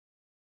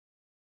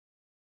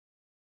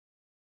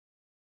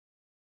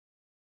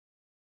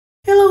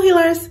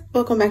Dreamers,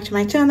 welcome back to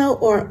my channel,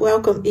 or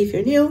welcome if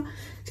you're new.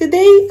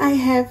 Today I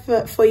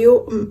have for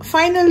you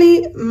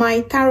finally my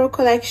tarot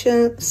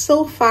collection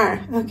so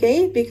far,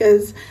 okay?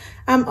 Because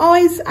I'm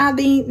always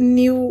adding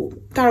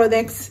new tarot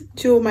decks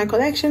to my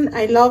collection.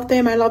 I love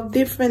them. I love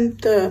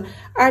different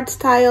art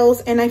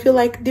styles, and I feel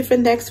like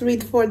different decks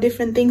read for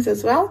different things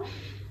as well.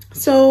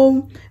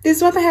 So this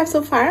is what I have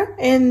so far,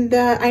 and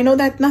I know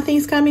that nothing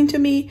is coming to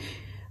me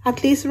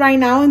at least right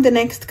now in the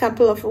next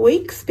couple of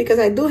weeks, because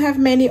I do have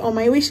many on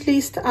my wish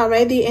list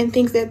already and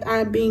things that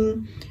are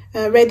being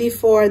ready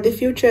for the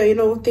future, you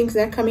know, things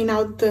that are coming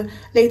out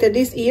later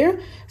this year.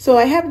 So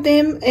I have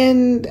them,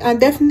 and I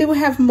definitely will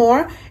have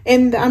more,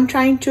 and I'm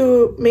trying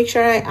to make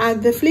sure I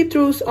add the flip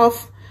throughs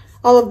of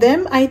all of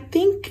them. I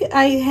think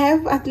I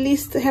have at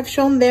least have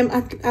shown them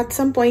at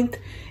some point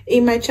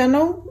in my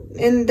channel,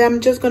 and I'm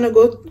just gonna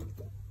go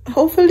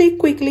hopefully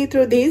quickly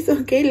through these.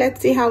 Okay, let's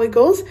see how it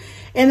goes,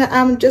 and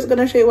I'm just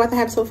gonna show you what I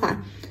have so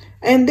far.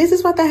 And this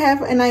is what I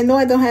have, and I know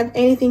I don't have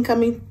anything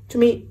coming to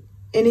me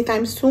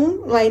anytime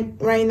soon, like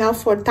right now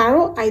for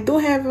tarot. I do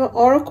have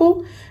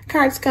oracle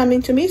cards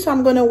coming to me, so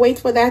I'm gonna wait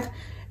for that,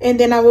 and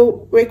then I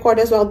will record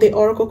as well the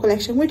oracle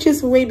collection, which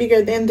is way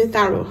bigger than the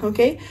tarot.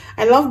 Okay,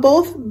 I love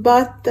both,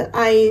 but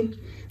I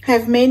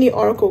have many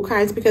oracle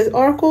cards because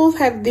oracles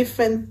have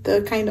different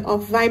kind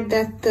of vibe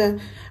that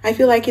I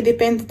feel like it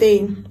depends.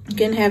 You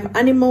can have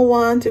animal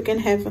ones, you can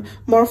have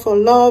more for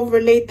love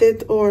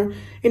related, or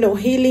you know,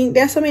 healing.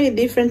 There are so many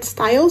different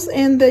styles,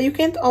 and you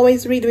can't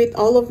always read with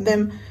all of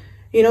them,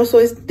 you know, so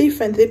it's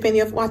different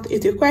depending on what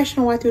is your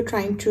question, what you're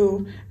trying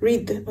to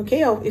read,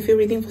 okay, or if you're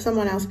reading for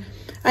someone else.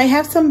 I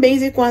have some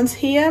basic ones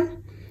here.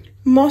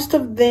 Most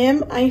of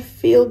them, I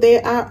feel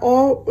they are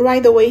all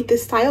Rider-Waite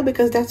style,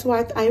 because that's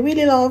what I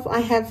really love.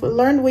 I have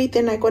learned with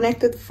and I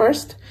connected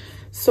first,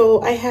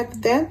 so I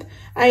have that.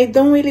 I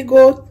don't really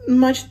go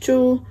much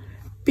to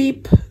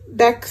peep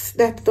decks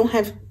that don't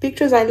have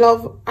pictures. I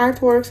love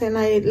artworks, and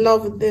I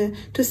love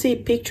to see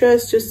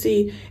pictures, to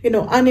see, you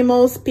know,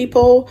 animals,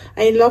 people.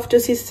 I love to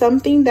see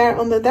something there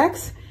on the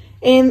decks,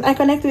 and I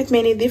connect with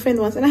many different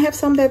ones. And I have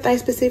some that are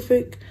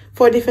specific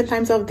for different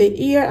times of the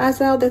year as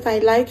well that I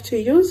like to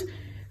use.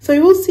 So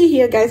you will see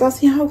here, guys. I'll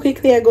see how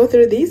quickly I go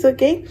through these,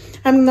 okay?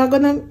 I'm not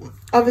gonna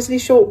obviously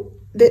show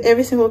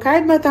every single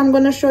card, but I'm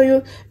gonna show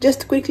you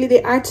just quickly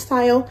the art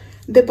style,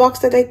 the box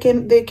that they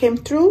came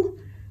through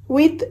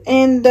with,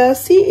 and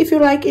see if you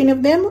like any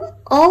of them.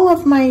 All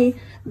of my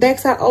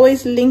decks are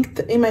always linked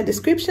in my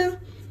description.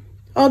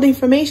 All the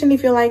information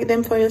if you like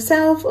them for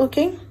yourself,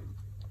 okay?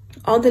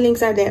 All the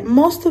links are there.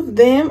 Most of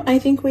them, I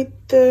think, with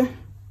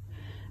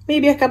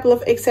maybe a couple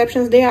of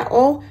exceptions, they are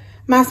all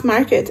mass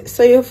market,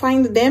 so you'll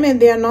find them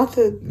and they are not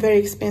very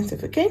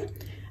expensive, okay?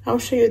 I'll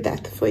show you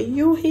that for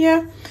you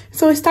here.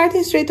 So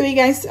starting straight away,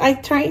 guys, I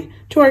try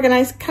to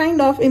organize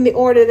kind of in the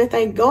order that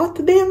I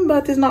got them,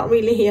 but it's not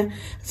really here.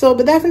 So,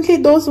 but definitely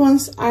those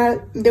ones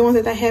are the ones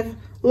that I have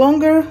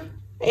longer,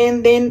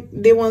 and then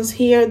the ones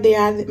here, they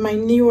are my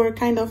newer,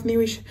 kind of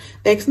newish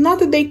decks. Not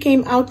that they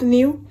came out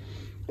new,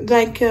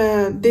 like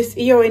this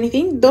year or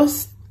anything.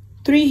 Those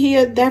three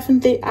here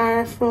definitely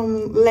are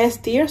from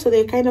last year, so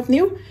they're kind of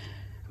new.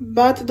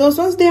 But those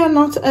ones, they are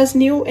not as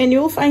new, and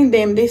you'll find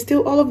them. They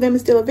still, all of them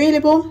is still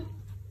available.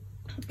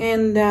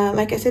 And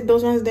like I said,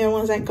 those ones, they're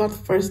ones I got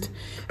first.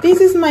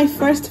 This is my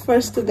first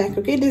deck,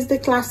 okay? This is the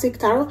classic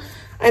tarot.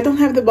 I don't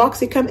have the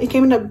box. It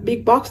came in a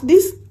big box.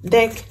 This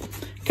deck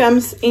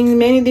comes in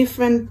many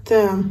different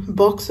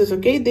boxes,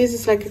 okay? This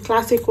is like a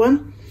classic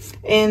one,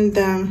 and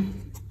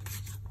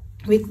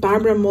with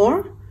Barbara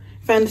Moore,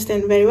 if I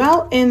understand very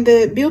well, and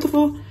the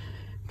beautiful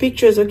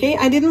pictures, okay?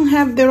 I didn't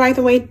have the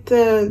Rider-Waite,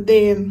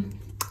 the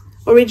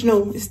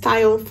original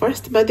style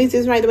first, but this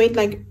is Rider-Waite,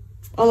 like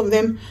all of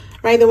them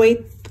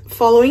Rider-Waite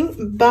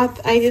following,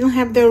 but I didn't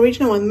have the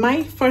original one.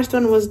 My first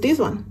one was this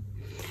one,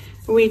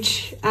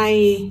 which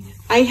I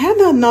had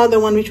another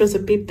one which was a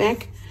peep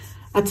deck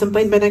at some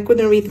point, but I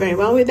couldn't read very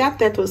well with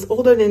that was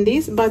older than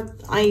this, but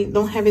I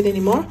don't have it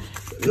anymore.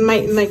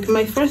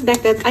 My first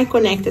deck that I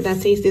connected, that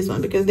says this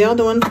one, because the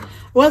other one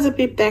was a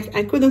peep deck.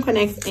 I couldn't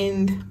connect,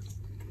 and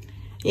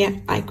yeah,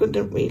 I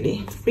couldn't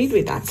really read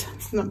with that.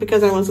 Not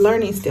because I was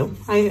learning still.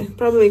 I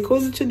probably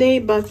could today,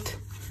 but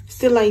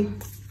still I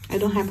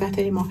don't have that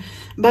anymore.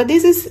 But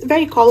this is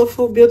very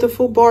colorful,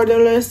 beautiful,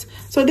 borderless.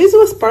 So this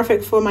was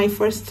perfect for my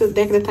first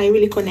deck that I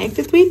really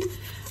connected with,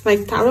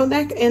 like tarot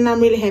deck, and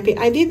I'm really happy.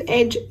 I did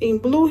edge in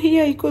blue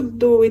here. You could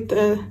do with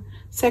a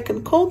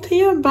second coat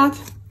here, but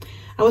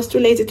I was too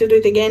lazy to do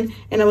it again,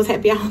 and I was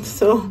happy out.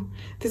 So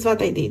this is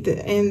what I did,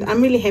 and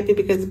I'm really happy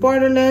because it's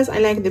borderless. I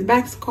like the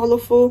backs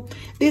colorful.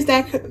 This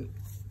deck,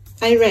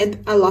 I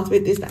read a lot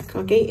with this deck,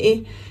 okay?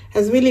 It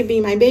has really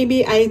been my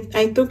baby.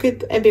 I took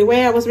it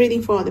everywhere. I was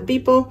reading for other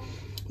people.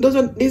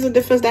 These are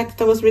the first decks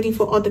that I was reading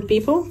for other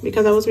people,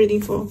 because I was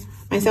reading for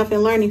myself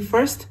and learning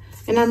first.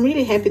 And I'm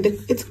really happy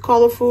that it's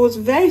colorful. It's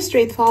very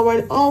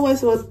straightforward.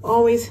 Always was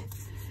always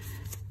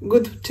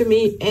good to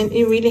me, and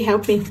it really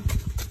helped me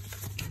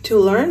to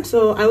learn.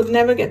 So I would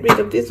never get rid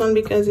of this one,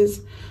 because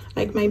it's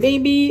like my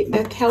baby.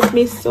 That helped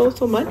me so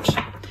much.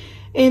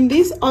 And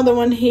this other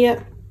one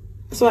here,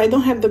 so I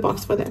don't have the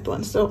box for that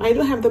one, so I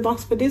don't have the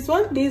box for this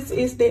one. This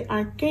is the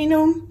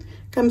Arcanum,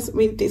 comes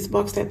with this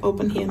box that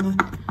open here on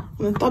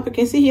the top. You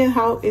can see here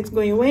how it's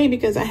going away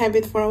because I have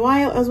it for a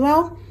while as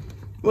well.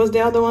 Was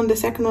the other one, the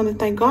second one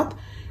that I got,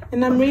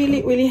 and I'm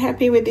really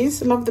happy with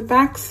this. Love the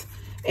backs.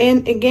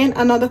 And again,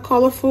 another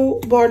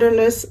colorful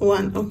borderless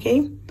one.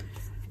 Okay,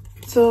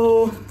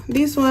 so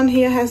this one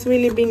here has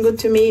really been good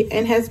to me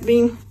and has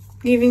been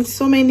giving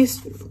so many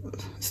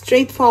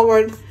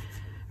straightforward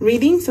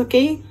readings,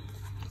 okay,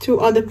 to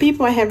other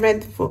people. I have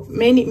read for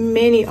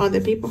many other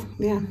people,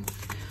 yeah,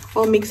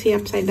 all mixed here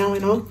upside down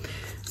and all.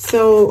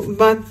 So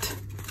but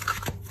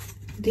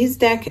this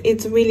deck,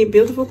 it's really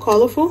beautiful,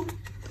 colorful,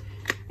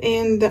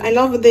 and I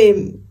love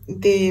the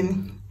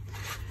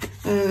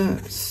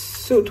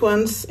suit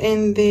ones,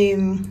 and the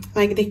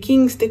like the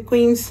kings, the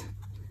queens,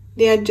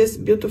 they are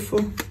just beautiful.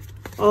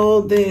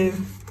 All the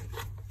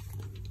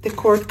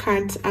court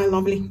cards are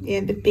lovely.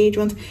 Yeah, the page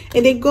ones,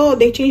 and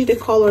they change the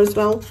color as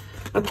well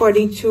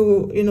according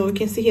to, you know, you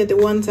can see here the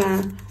ones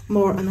are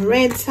more on the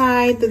red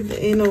side,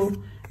 you know,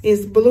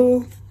 is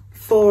blue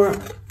for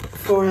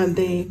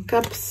the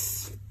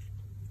cups.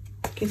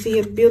 You can see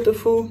here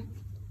beautiful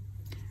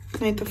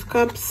Knight of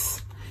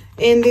Cups,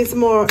 and it's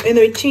more, you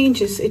know, it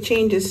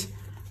changes.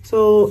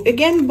 So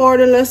again,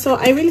 borderless. So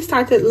I really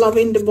started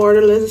loving the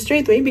borderless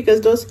straight away because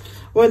those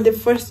were the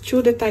first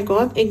two that I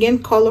got.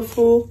 Again,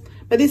 colorful,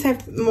 but these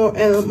have more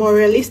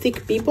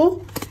realistic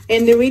people,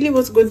 and it really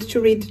was good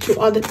to read to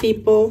other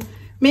people.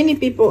 Many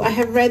people I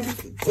have read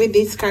with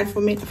this card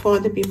for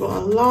other people a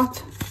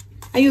lot.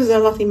 I use it a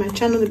lot in my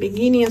channel, the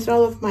beginning as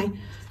well of my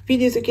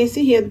videos. You can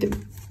see here the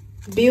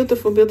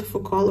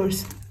beautiful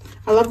colors.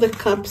 I love the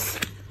cups.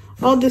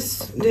 All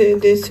this,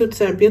 the suits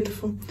are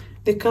beautiful.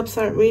 The cups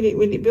are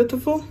really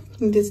beautiful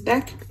in this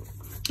deck.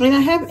 And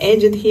I have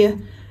edged here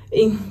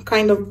in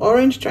kind of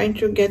orange, trying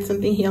to get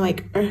something here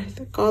like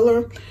earth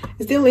color.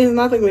 Still is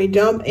not a great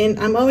job, and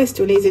I'm always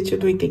too lazy to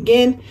do it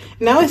again.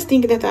 And I always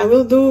think that I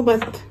will do,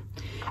 but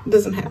it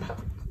doesn't happen.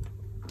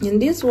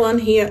 And this one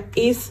here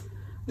is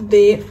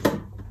the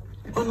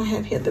one I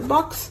have here, the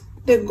box,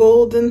 the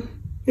Golden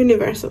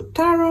Universal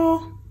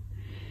Tarot.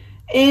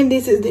 And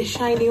this is the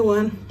shiny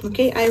one.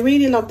 Okay, I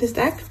really love this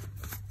deck.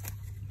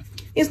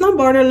 It's not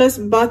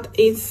borderless, but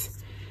it's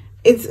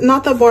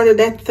not a border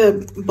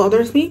that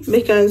bothers me,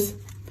 because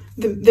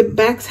the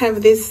backs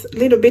have this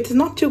little bit, it's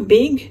not too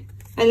big.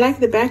 I like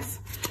the backs,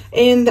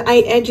 and I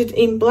edged it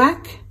in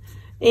black.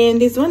 And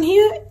this one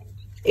here,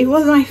 it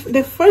was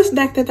the first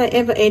deck that I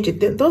ever edged.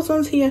 Those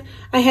ones here,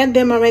 I had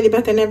them already,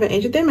 but I never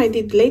edged them. I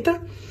did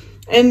later.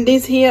 And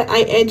this here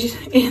I edged,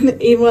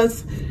 and it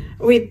was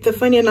with,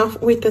 funny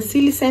enough, with a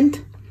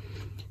Silicent,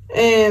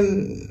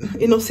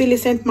 you know,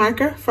 Silicent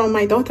marker from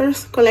my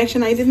daughter's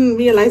collection. I didn't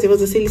realize it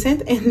was a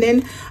Silicent, and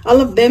then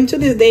all of them to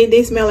this day,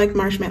 they smell like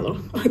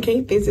marshmallow.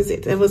 Okay, this is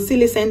it. It was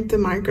Silicent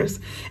markers,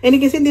 and you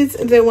can see these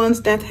are the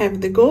ones that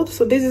have the gold.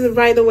 So this is a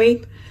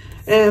Rider-Waite,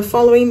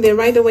 following the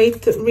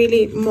Rider-Waite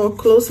really more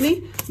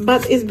closely,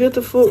 but it's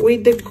beautiful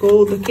with the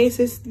gold. Okay,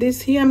 so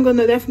this here I'm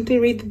gonna definitely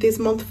read this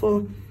month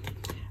for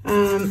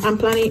I'm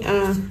planning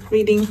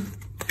reading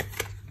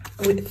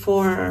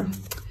for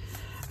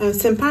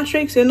St.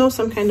 Patrick's, you know,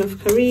 some kind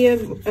of career,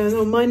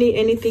 no money,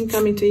 anything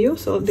coming to you.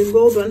 So the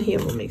gold one here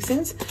will make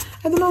sense.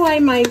 I don't know why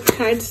my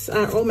cards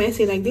are all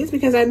messy like this,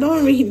 because I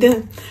don't read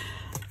the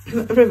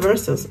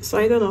reversals, so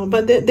I don't know.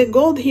 But the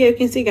gold here, you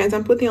can see, guys,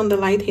 I'm putting on the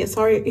light here.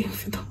 Sorry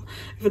if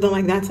you don't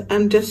like that.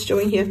 I'm just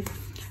showing here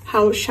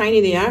how shiny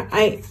they are.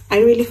 I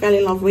really fell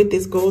in love with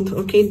this gold.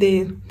 Okay,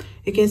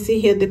 you can see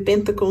here the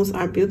pentacles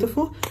are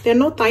beautiful. There are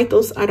no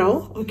titles at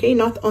all. Okay,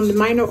 not on the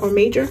minor or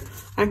major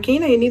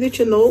arcana. You needed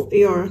to know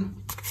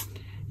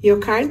your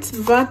cards,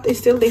 but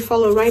still they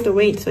follow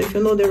Rider-Waite. So if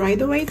you know the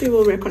Rider-Waite, you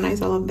will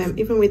recognize all of them,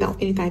 even without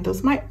any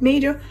titles.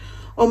 Major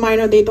or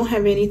minor, they don't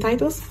have any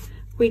titles,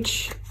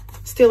 which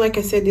still, like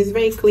I said, is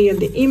very clear.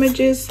 The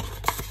images,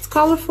 it's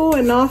colorful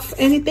enough,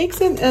 and it takes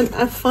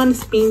a fun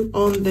spin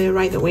on the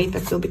Rider-Waite, I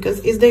feel, because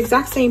it's the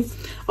exact same,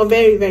 or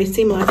very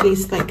similar, at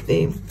least, like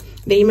the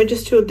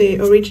images to the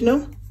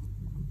original,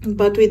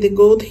 but with the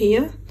gold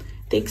here,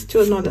 takes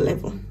to another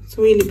level. It's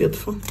really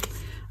beautiful.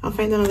 I'll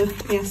find another,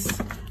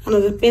 yes,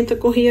 another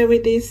pentacle here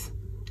with this.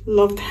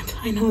 Love that.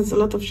 I know it's a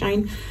lot of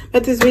shine,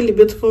 but it's really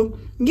beautiful.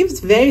 Gives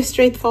very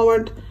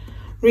straightforward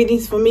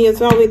readings for me as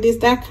well with this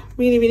deck.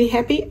 Really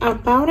happy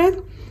about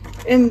it.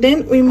 And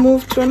then we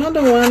move to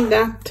another one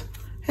that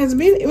has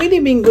really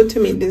been good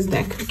to me, this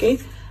deck. Okay,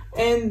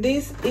 and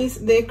this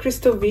is the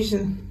Crystal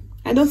Vision.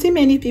 I don't see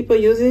many people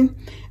using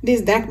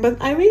this deck,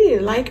 but I really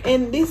like,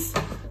 and these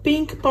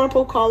pink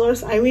purple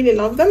colors, I really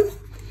love them.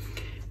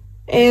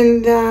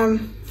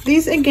 And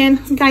these, again,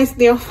 guys,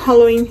 they are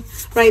following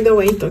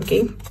Rider-Waite,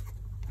 okay,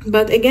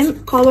 but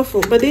again,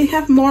 colorful, but they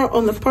have more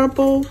on the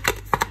purple,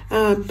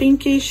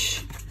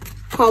 pinkish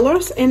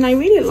colors, and I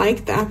really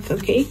like that.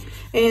 Okay,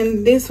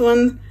 and this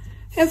one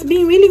has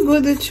been really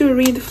good to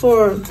read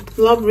for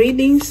love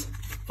readings.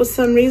 For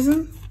some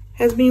reason,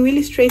 has been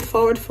really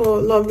straightforward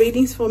for love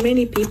readings for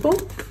many people.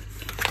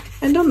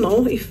 I don't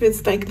know if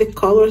it's like the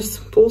colors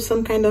pull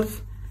some kind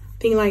of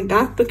thing like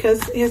that,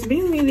 because it has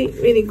been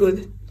really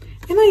good.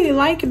 And I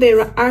like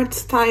the art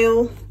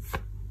style.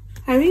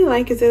 I really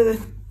like it.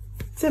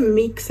 It's a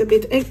mix a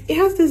bit. It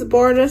has these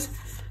borders,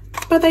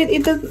 but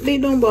they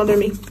don't bother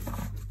me.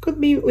 Could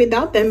be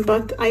without them,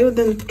 but I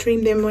wouldn't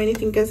trim them or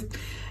anything,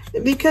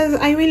 because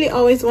I really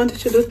always wanted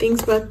to do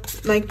things, but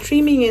like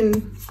trimming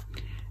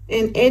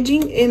and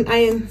edging, and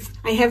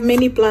I have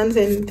many plans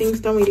and things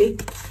don't really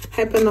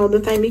happen all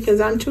the time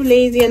because I'm too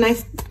lazy, and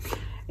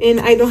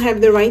I don't have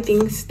the right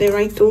things, the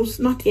right tools,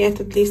 not yet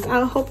at least.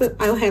 I hope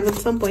I'll have at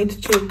some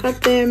point to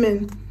cut them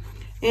and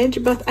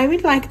edge, but I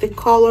really like the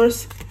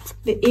colors,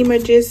 the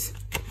images.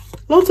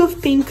 Loads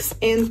of pinks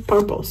and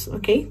purples,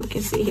 okay? You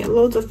can see here,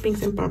 loads of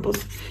pinks and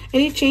purples.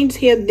 And it changed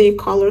here the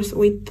colors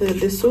with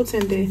the suits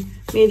and the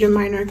major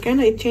minor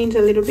arcana. It changed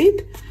a little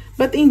bit,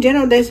 but in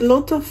general, there's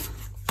lots of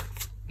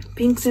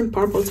pinks and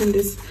purples in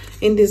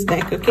this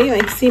deck, okay?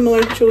 Like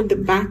similar to the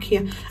back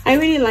here. I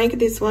really like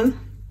this one,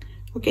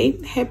 okay?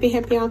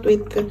 Happy out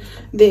with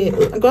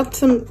I got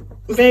some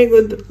very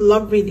good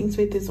love readings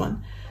with this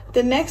one.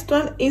 The next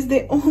one is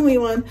the only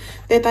one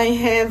that I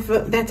have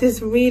that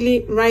is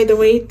really right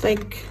away,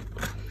 like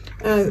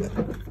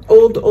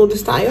old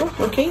style,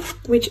 okay,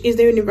 which is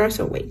the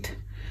universal weight.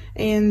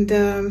 And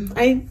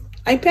I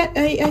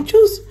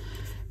chose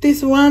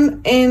this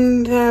one,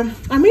 and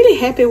I'm really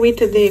happy with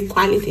the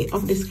quality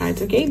of these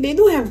cards, okay? They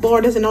do have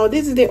borders and all.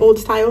 This is the old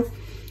style,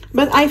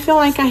 but I felt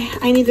like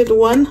I needed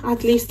one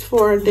at least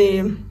for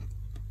the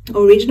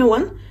original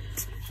one,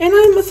 and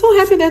I'm so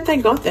happy that I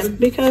got them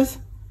because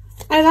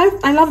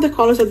I love the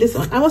colors of this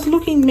one. I was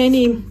looking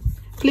many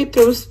flip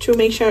throughs to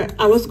make sure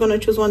I was gonna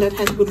choose one that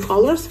has good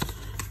colors.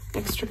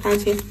 Extra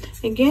cards here.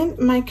 Again,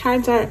 my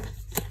cards are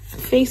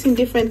facing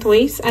different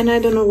ways, and I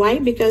don't know why,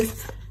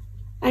 because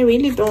I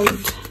really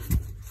don't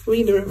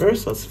read the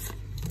reversals.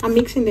 I'm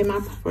mixing them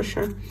up for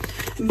sure.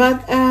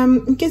 But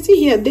you can see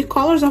here the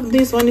colors of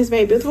this one is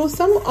very beautiful.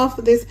 Some of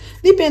this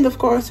depend, of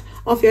course,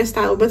 of your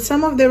style, but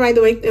some of the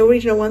the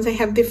original ones, I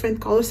have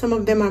different colors. Some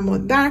of them are more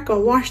dark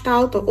or washed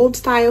out or old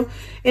style,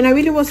 and I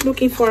really was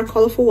looking for a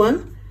colorful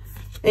one.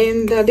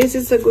 And this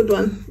is a good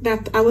one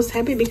that I was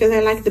happy because I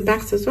like the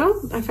backs as well.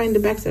 I find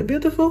the backs are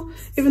beautiful,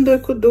 even though I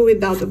could do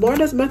without the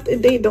borders, but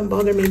they don't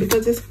bother me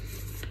because it's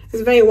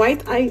very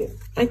white.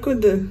 I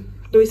could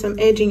do some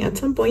edging at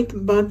some point,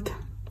 but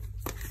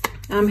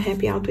I'm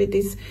happy out with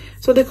this.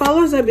 So the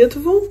colors are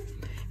beautiful.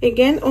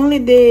 Again, only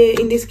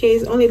in this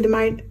case, only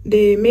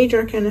the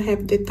major can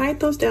have the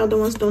titles. The other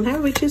ones don't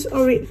have, which is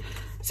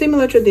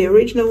similar to the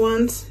original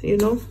ones, you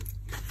know.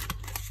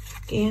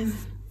 Again,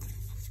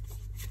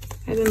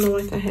 I don't know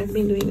what I have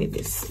been doing with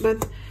this,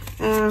 but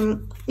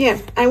yeah,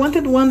 I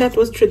wanted one that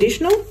was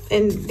traditional,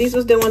 and this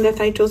was the one that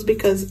I chose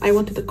because I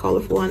wanted a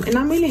colorful one, and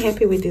I'm really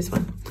happy with this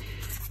one.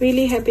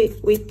 Really happy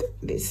with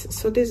this.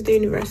 So this is the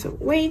universal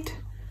weight,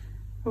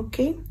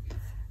 okay?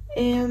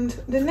 And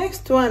the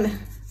next one,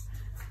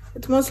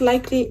 it's most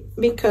likely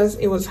because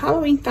it was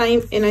Halloween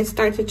time and I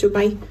started to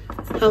buy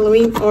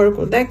Halloween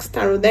oracle decks,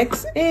 tarot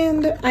decks,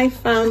 and I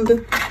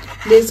found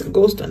this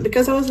ghost one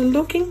because I was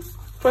looking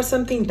for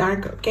something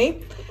dark,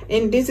 okay?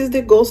 And this is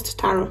the Ghost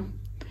Tarot.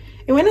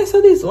 And when I saw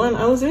this one,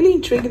 I was really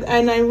intrigued,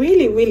 and I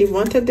really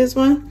wanted this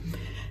one.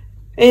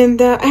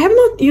 And I have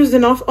not used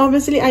enough.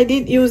 Obviously, I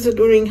did use it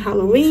during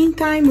Halloween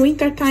time,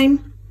 winter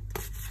time,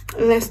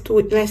 last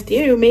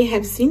year. You may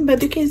have seen,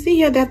 but you can see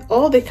here that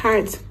all the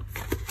cards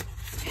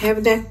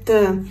have that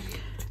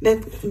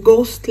that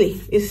ghostly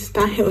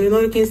style. You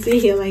know, you can see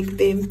here like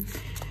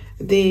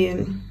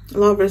the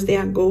lovers, they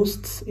are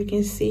ghosts. You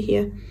can see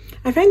here.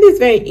 I find this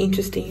very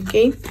interesting,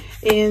 okay?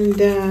 And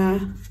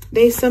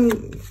there's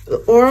some,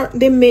 or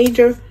the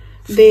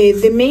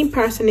main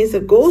person is a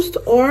ghost,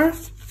 or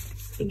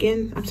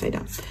again upside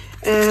down,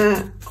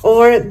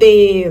 or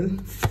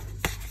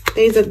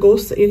there's a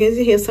ghost. You can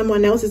see here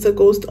someone else is a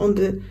ghost on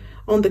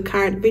the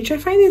card, which I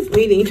find it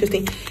really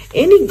interesting.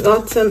 And it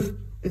got some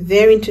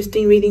very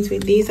interesting readings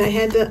with these. I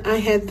had Day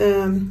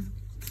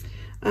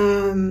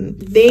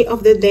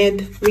of the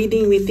Dead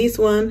reading with this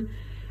one,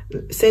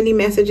 sending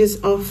messages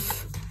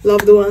of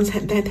loved ones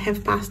that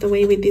have passed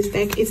away with this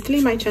deck. It's still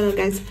in my channel,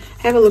 guys.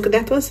 Have a look.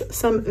 That was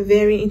some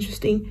very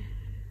interesting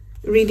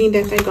reading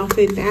that I got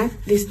with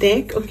this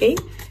deck, okay?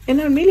 And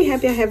I'm really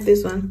happy I have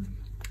this one.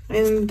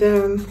 And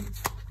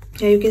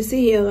yeah, you can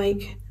see here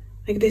like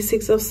the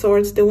Six of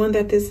Swords. The one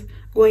that is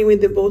going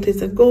with the boat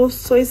is a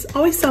ghost. So it's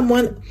always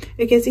someone.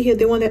 You can see here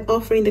the one that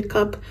offering the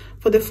cup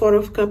for the Four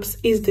of Cups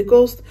is the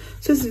ghost.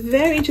 So it's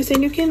very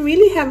interesting. You can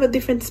really have a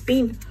different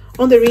spin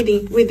on the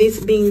reading with this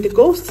being the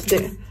ghosts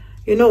there.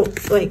 You know,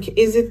 like,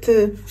 is it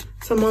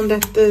someone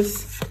that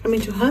is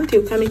coming to hunt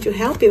you, coming to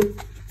help you?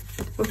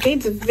 Okay,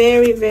 it's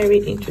very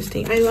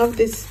interesting. I love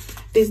this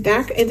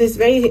deck. It is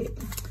very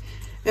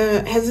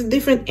has a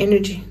different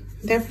energy.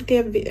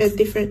 Definitely a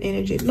different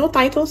energy. No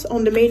titles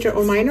on the major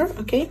or minor,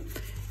 okay?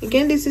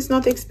 Again, this is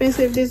not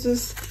expensive. This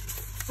is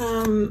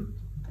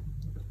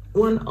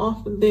one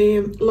of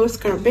the Los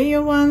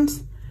Carballo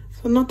ones,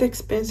 so not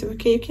expensive.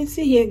 Okay, you can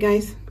see here,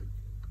 guys,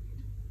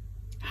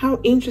 how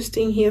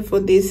interesting here for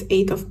this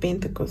 8 of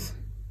Pentacles.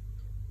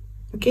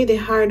 Okay, the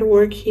hard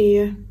work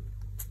here.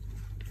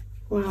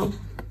 Wow.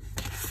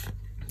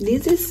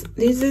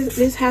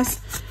 This has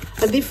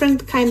a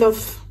different kind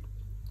of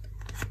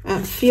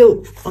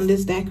feel on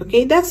this deck.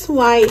 Okay, that's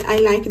why I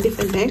like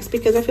different decks,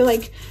 because I feel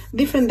like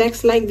different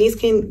decks like this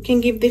can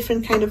give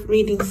different kind of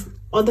readings,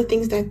 other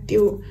things that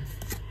you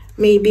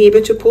may be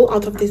able to pull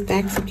out of these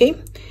decks. Okay,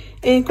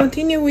 and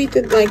continue with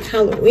it, like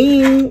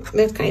Halloween,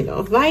 that kind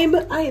of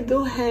vibe. I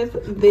do have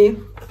the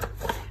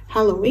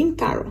Halloween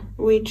tarot,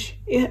 which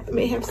you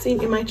may have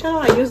seen in my channel.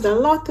 I used a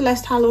lot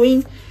last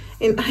Halloween,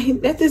 and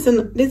this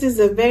is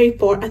a very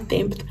poor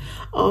attempt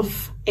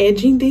of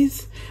edging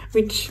this,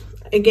 which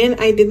again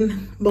I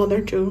didn't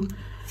bother to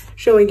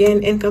show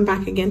again and come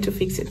back again to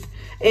fix it.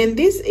 And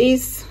this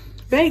is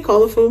very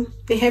colorful.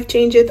 They have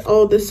changed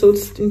all the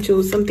suits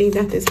into something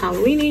that is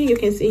Halloweeny. You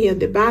can see here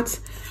the bats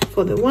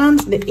for the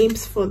wands, the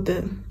imps for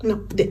the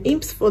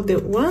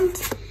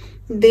wands,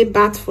 the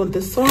bats for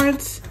the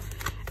swords,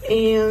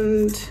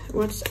 and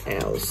what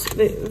else?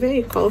 The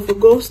very colorful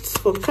ghosts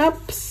for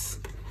cups,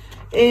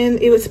 and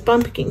it was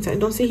pumpkins. I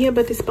don't see here,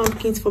 but it's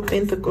pumpkins for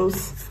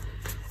pentacles.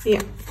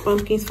 Yeah,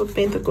 pumpkins for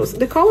pentacles.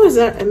 The colors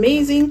are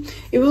amazing.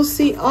 You will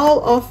see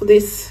all of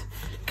these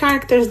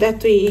characters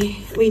that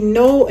we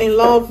know and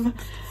love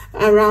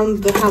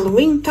around the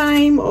Halloween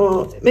time,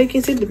 or you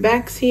can see the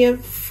backs here.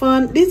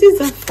 Fun. This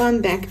is a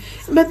fun deck,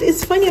 but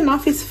it's funny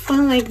enough, it's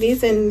fun like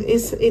this, and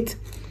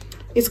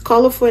it's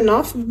colorful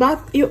enough, but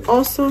you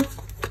also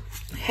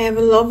have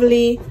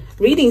lovely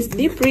readings,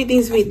 deep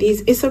readings with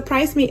this. It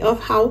surprised me of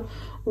how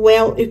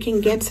well you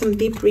can get some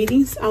deep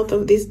readings out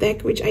of this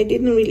deck, which I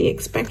didn't really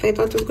expect. I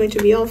thought it was going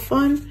to be all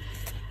fun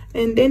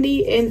and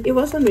dandy, and it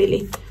wasn't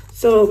really.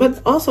 So,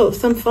 but also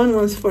some fun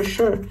ones for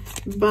sure,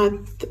 but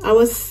I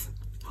was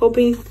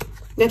hoping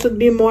that would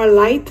be more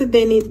light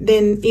than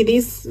it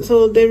is.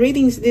 So the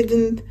readings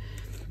didn't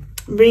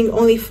bring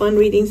only fun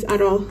readings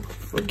at all.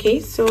 Okay,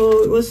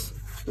 so it was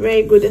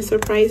very good and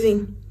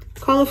surprising.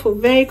 Colorful,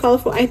 very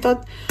colorful. I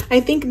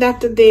think that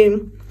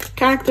the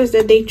characters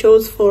that they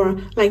chose for,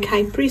 like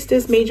High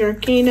Priestess, Major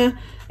Arcana,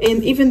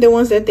 and even the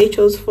ones that they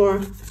chose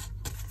for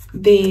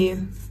the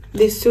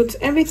suits,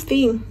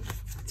 everything,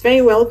 it's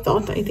very well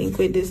thought, I think,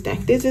 with this deck.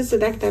 This is a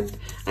deck that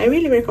I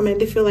really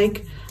recommend if you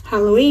like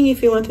Halloween,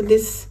 if you wanted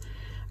this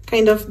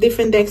kind of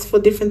different decks for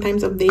different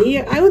times of the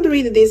year. I would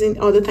read this in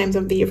other times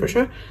of the year for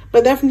sure,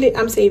 but definitely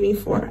I'm saving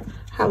for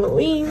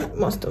Halloween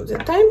most of the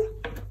time.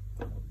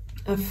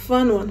 A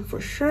fun one for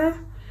sure.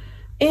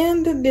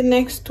 And the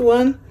next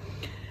one,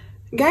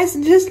 guys,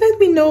 just let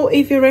me know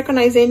if you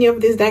recognize any of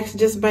these decks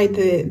just by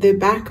the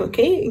back,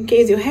 okay? In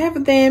case you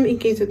have them, in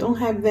case you don't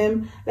have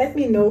them, let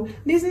me know.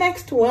 This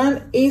next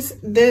one is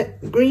the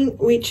Green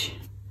Witch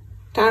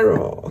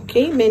Tarot,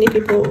 okay? Many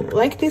people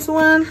like this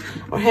one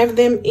or have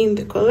them in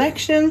the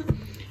collection.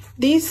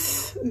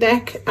 This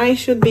deck I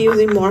should be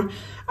using more.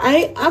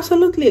 I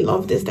absolutely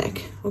love this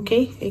deck,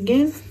 okay?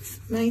 Again,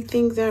 my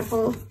things are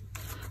all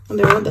on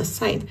the other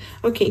side.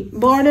 Okay,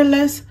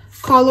 borderless,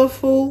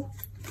 colorful,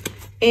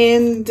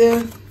 and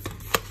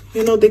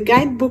you know, the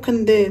guidebook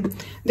and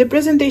the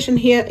presentation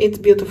here, it's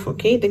beautiful.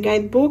 Okay, the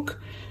guidebook,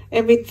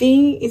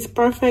 everything is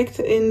perfect,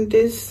 and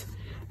this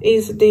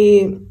is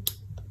the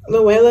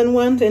Llewellyn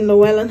one, and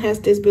Llewellyn has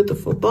this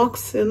beautiful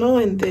box, you know,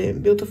 and the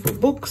beautiful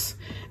books,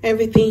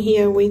 everything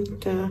here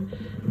with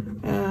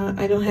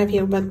I don't have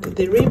here, but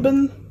the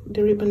ribbon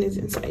is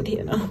inside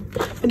here now,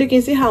 and you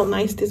can see how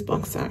nice these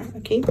boxes are.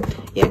 Okay,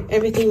 yeah,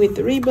 everything with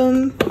the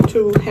ribbon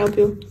to help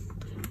you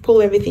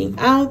pull everything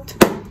out.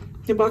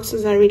 The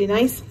boxes are really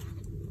nice,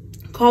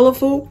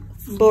 colorful,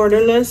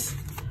 borderless,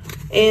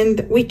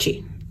 and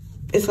witchy.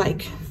 It's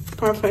like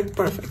perfect.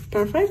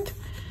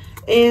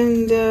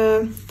 And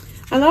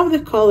I love the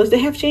colors. They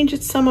have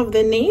changed some of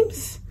the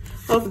names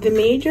of the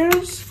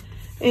majors,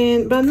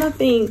 but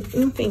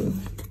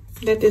nothing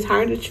that is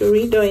harder to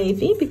read or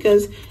anything,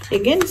 because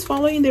again, it's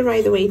following the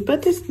right way.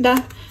 But it's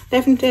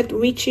definitely that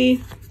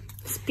witchy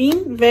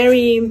spin,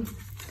 very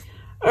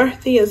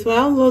earthy as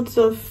well. Loads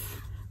of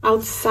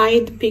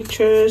outside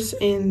pictures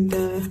and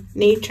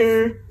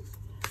nature,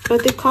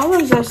 but the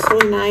colors are so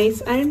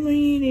nice. I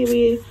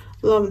really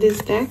love this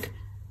deck.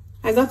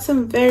 I got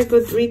some very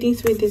good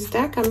readings with this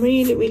deck. I'm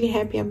really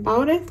happy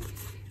about it.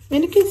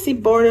 And you can see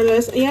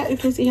borderless. Yeah, you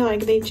can see here,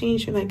 like, they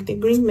changed, like the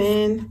green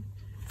man,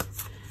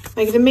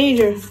 like the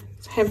major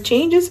have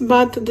changes,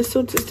 but the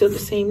suits is still the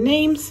same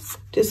names,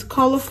 just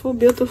colorful,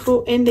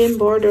 beautiful, and then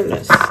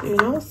borderless, you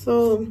know.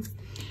 So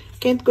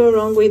can't go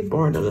wrong with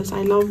borderless.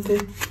 I love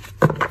the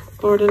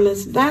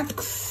borderless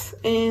decks.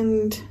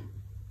 And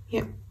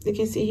yeah, you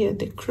can see here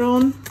the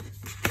crown,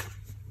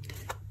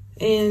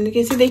 and you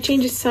can see they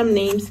changed some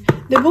names.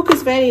 The book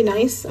is very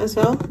nice as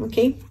well.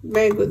 Okay,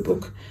 very good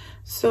book.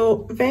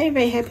 So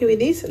very happy with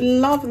this.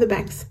 Love the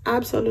backs,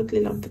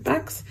 absolutely love the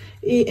backs.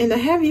 And I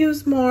have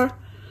used more,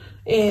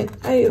 and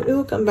I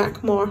will come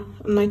back more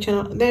on my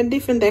channel. There are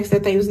different decks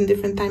that I use in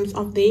different times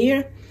of the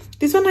year.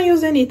 This one I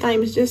use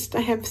anytime. It's just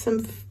I have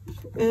some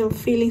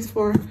feelings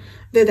for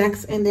the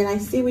decks, and then I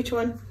see which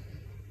one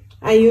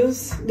I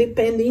use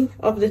depending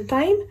of the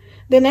time.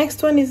 The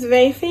next one is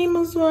very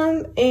famous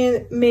one,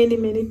 and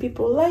many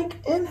people like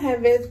and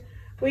have it,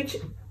 which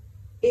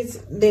is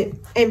the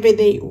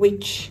Everyday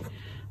Witch.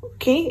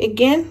 Okay,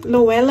 again,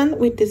 Llewellyn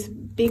with these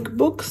big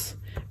books,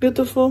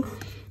 beautiful.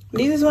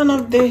 This is one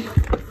of the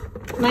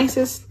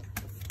nicest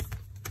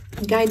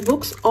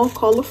guidebooks, all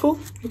colorful.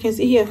 You can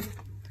see here,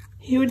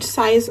 huge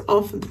size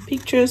of the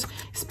pictures,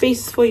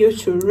 space for you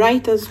to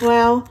write as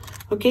well.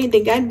 Okay,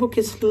 the guidebook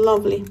is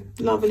lovely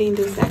in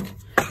this deck.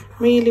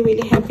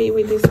 Really happy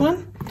with this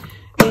one.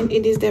 And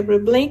it is Deborah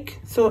Blake,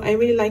 so I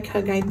really like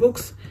her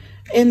guidebooks.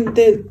 And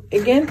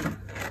again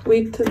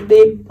with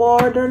the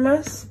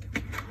borderless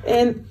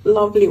and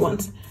lovely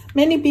ones.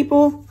 Many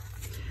people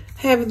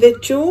have the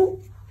two,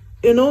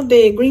 you know,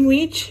 the Green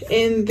Witch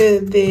and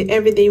the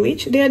Everyday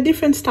Witch. They are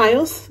different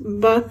styles,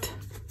 but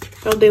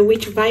the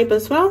witch vibe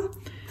as well.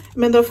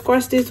 And of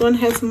course this one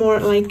has more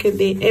like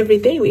the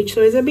Everyday Witch,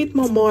 so it's a bit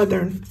more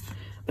modern,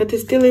 but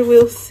still you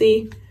will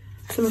see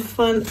some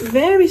fun,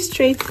 very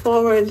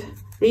straightforward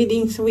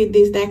readings with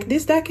this deck.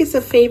 This deck is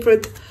a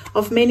favorite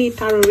of many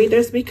tarot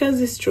readers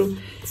because it's true.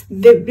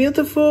 The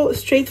beautiful,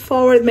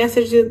 straightforward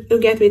message you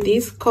get with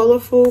this,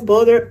 colorful,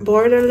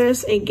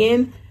 borderless,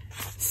 again,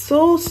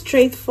 so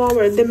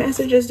straightforward. The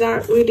messages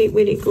are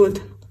really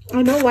good.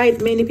 I know why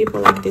many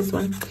people like this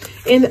one.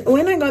 And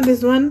when I got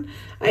this one,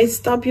 I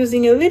stopped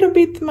using a little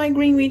bit my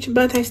Green Witch,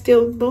 but I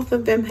still, both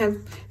of them have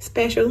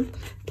special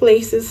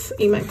places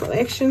in my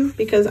collection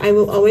because I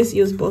will always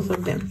use both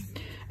of them.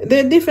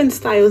 They're different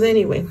styles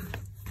anyway,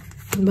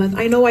 but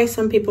I know why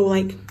some people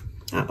like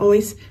are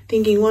always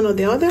thinking one or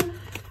the other.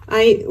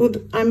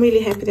 I'm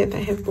really happy that I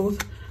have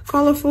both.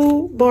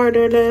 Colorful,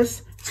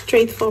 borderless,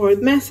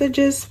 straightforward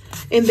messages,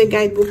 and the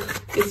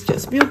guidebook is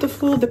just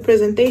beautiful. The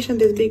presentation,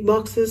 these big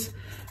boxes,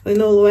 I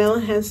know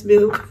Llewellyn has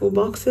beautiful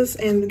boxes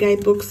and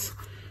guidebooks,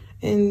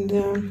 and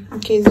in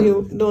case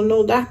you don't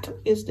know that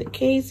is the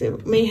case,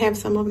 you may have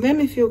some of them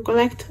if you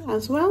collect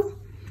as well.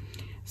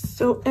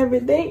 So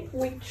Everyday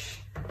Witch.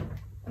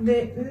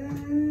 The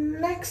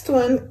next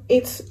one,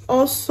 it's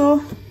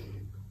also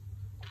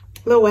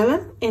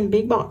Llewellyn and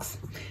big box.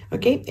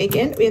 Okay,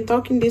 again we are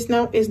talking, this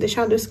now is the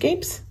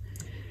Shadowscapes,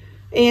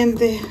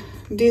 and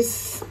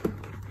this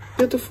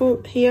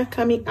beautiful here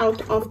coming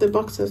out of the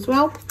box as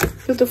well.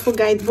 Beautiful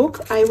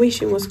guidebook. I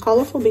wish it was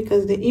colorful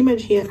because the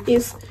image here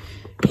is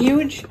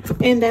huge,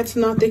 and that's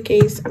not the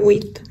case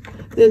with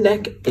the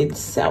deck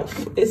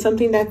itself. It's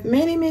something that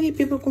many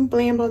people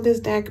complain about this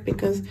deck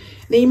because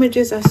the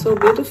images are so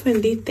beautiful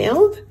and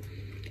detailed,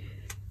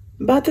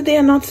 but they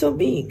are not so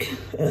big,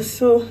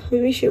 so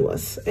we wish it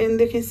was. And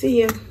you can see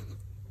here,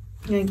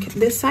 like,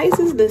 the size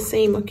is the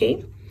same,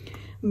 okay,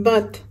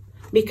 but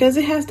because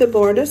it has the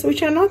borders,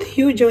 which are not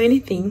huge or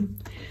anything,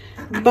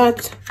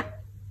 but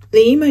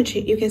the image,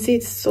 you can see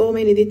it's so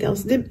many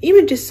details. The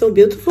image is so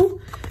beautiful,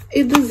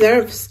 it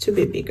deserves to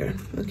be bigger.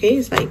 Okay,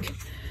 it's like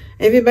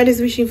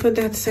everybody's wishing for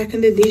that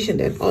second edition,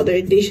 that other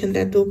edition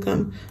that will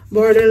come,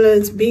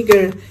 borderless,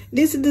 bigger.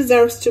 This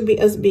deserves to be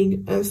as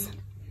big as,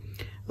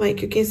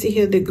 like you can see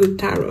here, the Good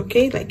Tarot.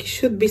 Okay, like it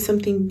should be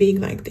something big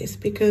like this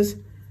because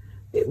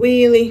it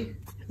really,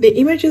 the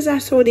images are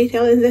so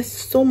detailed and there's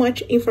so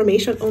much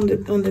information on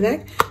the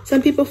deck.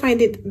 Some people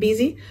find it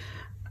busy.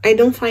 I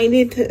don't find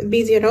it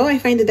busy at all. I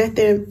find that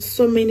there are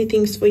so many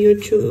things for you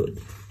to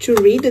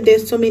read.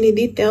 There's so many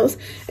details.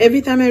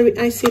 Every time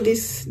I see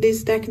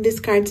this deck,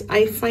 these cards,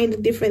 I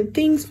find different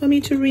things for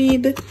me to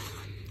read.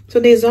 So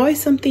there's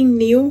always something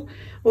new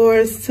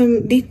or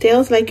some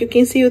details. Like you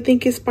can see, you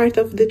think it's part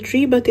of the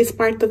tree, but it's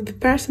part of the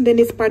person. Then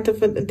it's part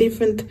of a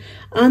different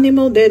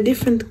animal. There are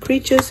different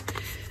creatures.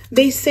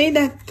 They say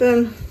that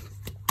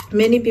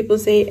many people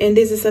say, and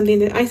this is something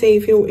that I say,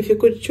 if you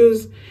could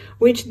choose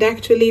which deck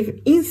to live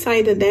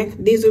inside the deck,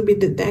 this would be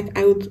the deck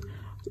I would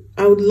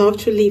love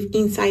to live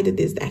inside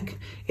this deck,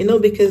 you know,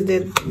 because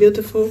they're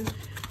beautiful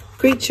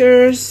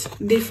creatures,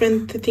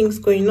 different things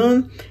going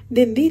on.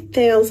 The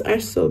details are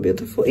so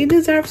beautiful. It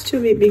deserves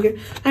to be bigger.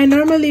 I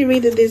normally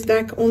read this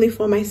deck only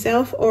for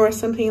myself, or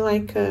something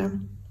like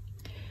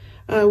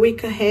a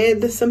week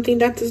ahead, something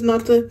that is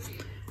not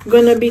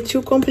gonna be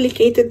too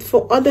complicated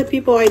for other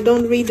people. I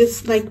don't read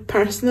this like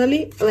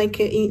personally, like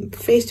in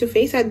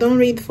face-to-face. I don't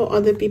read for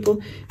other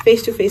people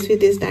face-to-face with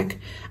this deck.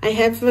 I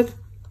have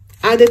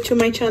added to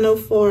my channel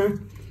for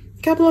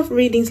a couple of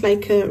readings,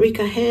 like a week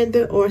ahead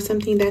or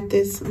something that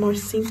is more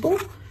simple,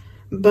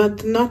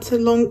 but not so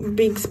long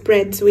big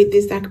spreads with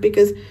this deck,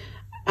 because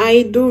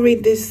I do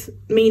read this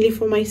mainly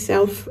for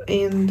myself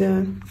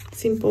and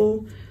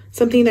simple,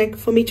 something like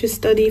for me to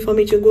study, for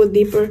me to go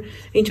deeper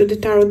into the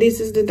tarot. This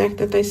is the deck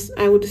that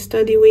I would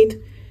study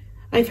with.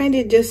 I find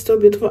it just so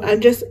beautiful.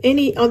 Just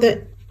any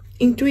other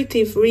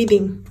intuitive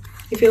reading,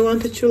 if you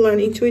wanted to learn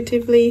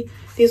intuitively,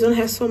 this one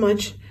has so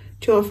much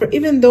to offer,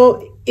 even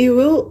though you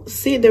will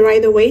see the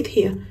Rider-Waite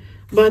here,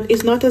 but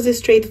it's not as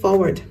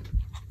straightforward.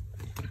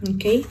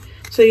 Okay,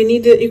 so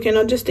you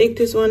cannot just take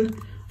this one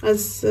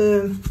as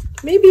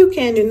maybe you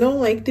can, you know,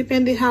 like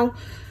depending how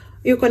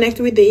you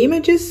connect with the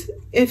images.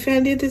 I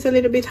find it is a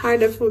little bit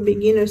harder for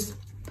beginners.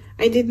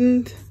 I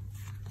didn't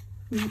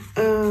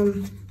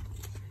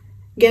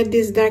get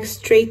this deck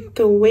straight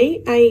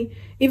away.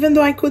 Even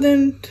though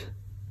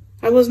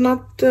I was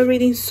not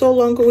reading so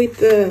long with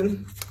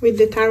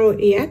the tarot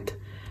yet,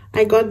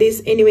 I got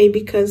this anyway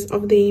because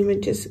of the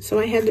images. So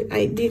I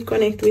did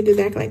connect with the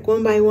deck like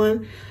one by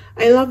one.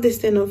 I love this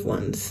 10 of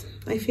Wands.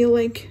 I feel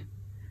like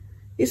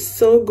it's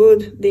so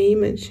good, the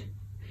image.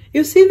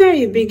 You see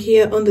very big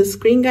here on the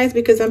screen, guys,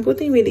 because I'm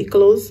putting really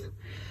close,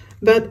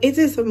 but it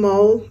is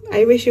small.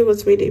 I wish it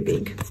was really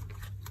big.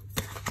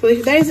 So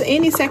if there is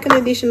any second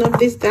edition of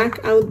this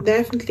deck, I would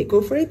definitely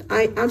go for it.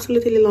 I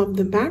absolutely love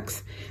the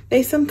backs.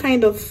 There's some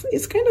kind of,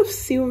 it's kind of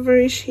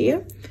silverish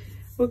here.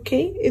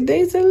 Okay,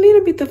 there's a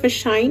little bit of a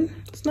shine.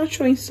 It's not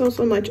showing so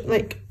much,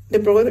 like the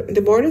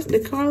borders,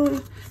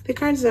 the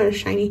cards are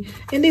shiny,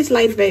 and they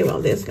slide very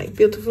well. They're like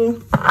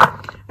beautiful.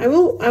 I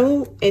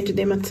will edge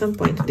them at some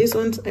point. These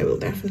ones I will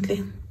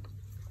definitely.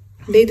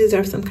 They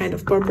deserve some kind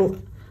of purple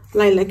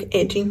lilac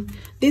edging.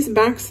 These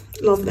backs,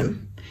 love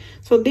them.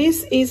 So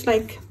this is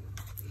like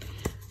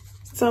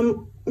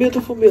some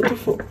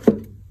beautiful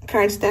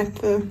cards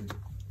that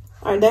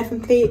are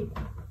definitely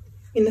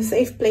in a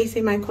safe place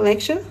in my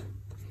collection.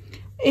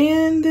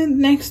 And the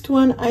next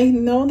one, I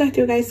know that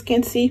you guys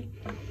can't see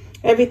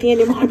everything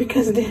anymore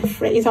because the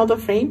frame is out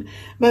of frame,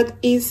 but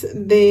is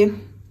the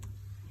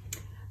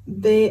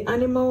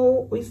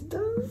Animal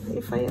Wisdom,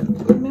 if I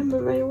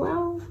remember very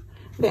well.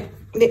 Yeah,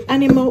 the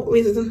Animal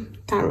Wisdom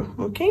Tarot.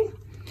 Okay,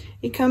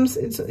 it comes,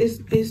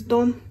 it's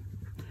done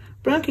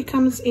blank. It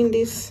comes in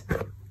this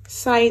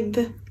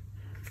side,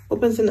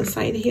 opens in the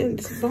side here in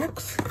this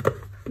box.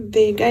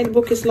 The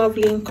guidebook is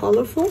lovely and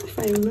colorful, if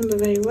I remember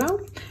very well,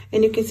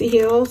 and you can see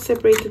here all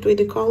separated with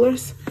the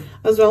colors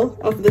as well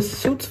of the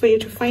suits for you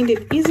to find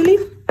it easily.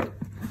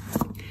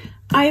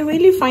 I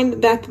really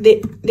find that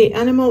the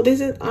animal,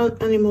 this is an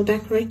animal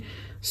deck, right?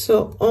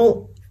 So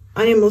all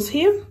animals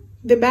here,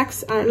 the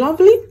backs are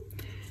lovely.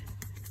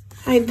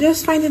 I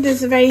just find it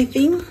is very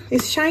thin.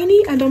 It's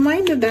shiny, I don't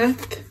mind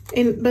that,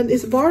 but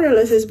it's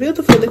borderless, it's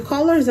beautiful. The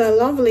colors are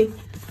lovely,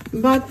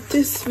 but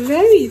it's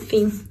very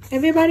thin.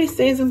 Everybody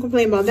says and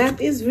complain about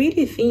that. It's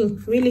really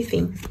thin, really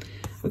thin.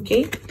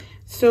 Okay,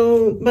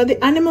 so but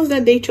the animals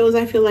that they chose,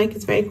 I feel like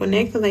it's very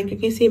connected. Like you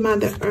can see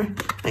Mother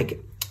Earth,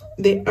 like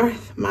the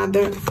Earth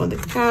Mother for the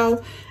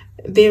cow,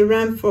 the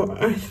ram for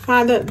Earth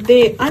Father.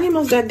 The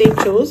animals that they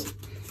chose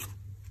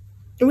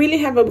really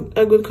have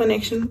a good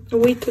connection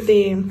with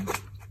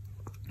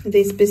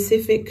the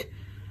specific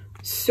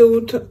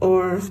suit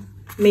or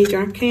major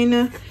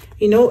arcana.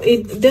 You know,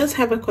 it does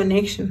have a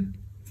connection.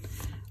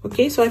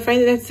 Okay, so I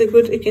find that's a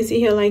good, you can see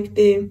here like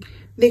the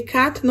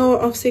cat, Knower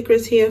of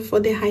Secrets here for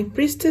the High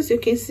Priestess. You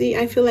can see,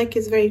 I feel like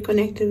it's very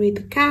connected with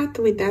the cat,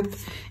 with that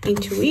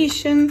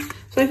intuition.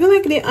 So I feel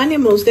like the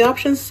animals, the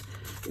options,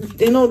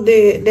 you know,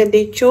 that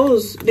they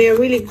chose, they are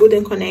really good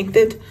and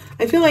connected.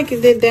 I feel like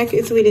the deck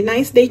is really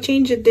nice. They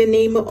changed the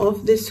name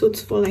of the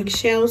suits for like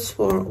shells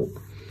for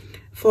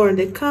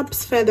the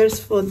cups, feathers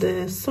for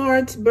the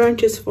swords,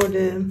 branches for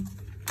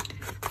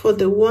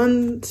the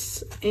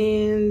wands,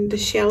 and the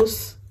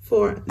shells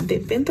for the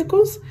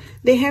pentacles.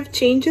 They have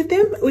changed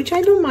them, which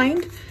I don't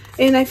mind,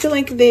 and I feel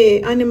like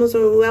the animals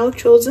are well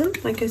chosen.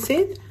 Like I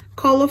said,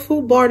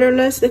 colorful,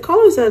 borderless. The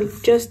colors are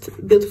just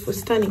beautiful,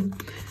 stunning.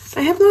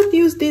 I have not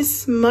used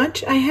this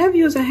much. I have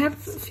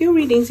a few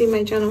readings in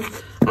my channel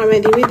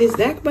already with this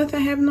deck, but I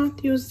have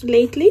not used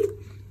lately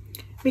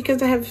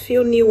because I have a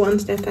few new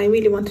ones that I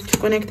really wanted to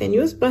connect and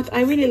use. But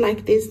I really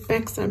like these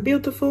backs, are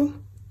beautiful.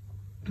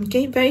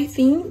 Okay, very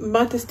thin,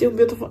 but still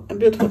beautiful, a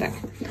beautiful deck.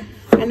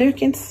 I know you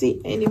can't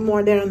see any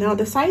more there on the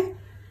other side,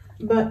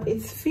 but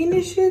it's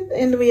finished,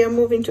 and we are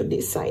moving to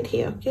this side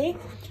here. Okay,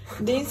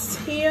 this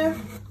here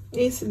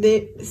is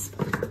the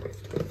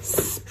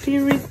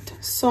Spirit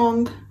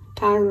Song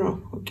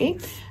Tarot. Okay,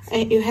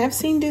 and you have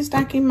seen this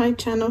deck in my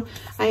channel.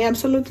 I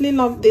absolutely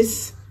love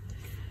this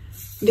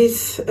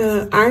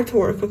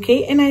artwork.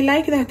 Okay, and I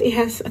like that it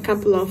has a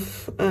couple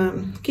of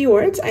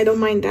keywords. I don't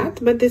mind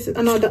that, but this is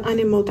another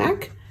animal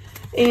deck.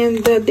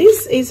 And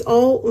this is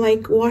all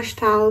like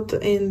washed out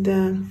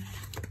and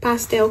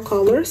pastel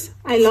colors.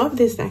 I love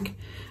this deck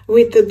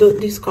with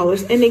these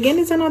colors. And again,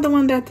 it's another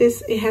one that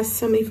it has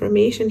some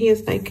information.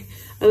 Here's like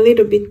a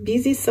little bit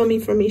busy, some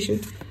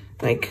information,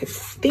 like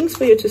things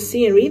for you to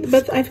see and read.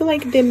 But I feel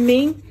like the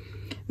main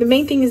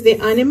thing is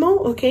the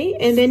animal. Okay,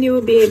 and then you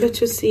will be able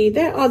to see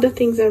there are other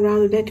things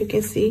around that you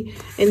can see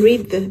and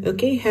read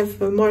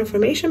have more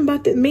information,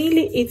 but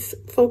mainly it's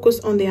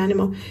focused on the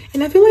animal.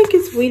 And I feel like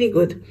it's really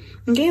good.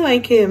 Okay,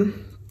 like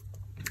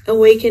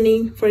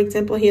awakening, for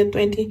example, here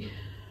 20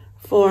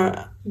 for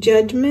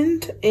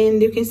judgment,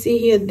 and you can see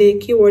here the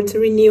keywords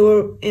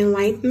renewal,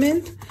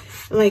 enlightenment,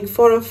 like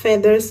 4 of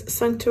feathers,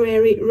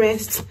 sanctuary,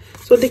 rest.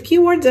 So the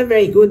keywords are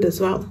very good as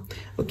well.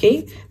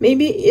 Okay,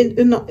 maybe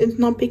it's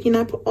not picking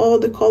up all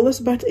the colors,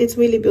 but it's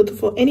really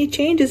beautiful, and it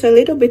changes a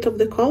little bit of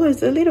the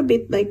colors, a little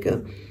bit like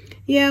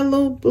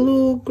yellow,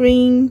 blue,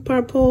 green,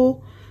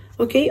 purple.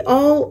 Okay,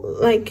 all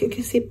like you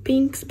can see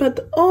pinks,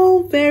 but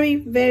all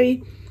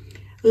very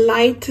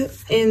light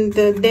and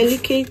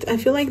delicate. I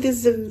feel like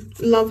this is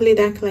a lovely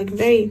deck, like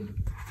very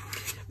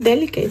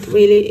delicate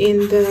really,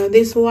 and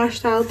this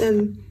washed out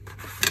and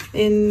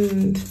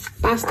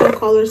pastel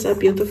colors are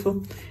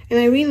beautiful. And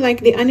I really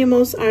like the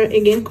animals are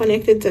again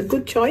connected. It's a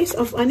good choice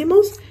of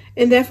animals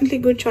and definitely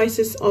good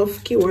choices of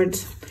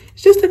keywords.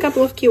 It's just a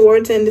couple of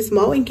keywords and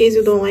small in case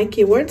you don't like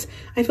keywords.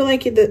 I feel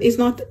like it is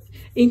not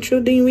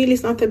intruding, really.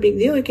 It's not a big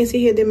deal. You can see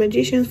here the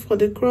magician for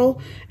the crow,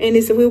 and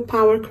it's a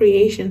willpower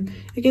creation.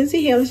 You can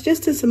see here it's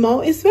just a small,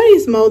 it's very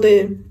small,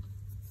 the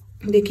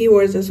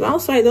keywords as well,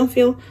 so I don't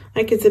feel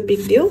like it's a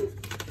big deal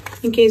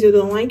in case you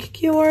don't like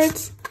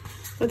keywords.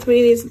 But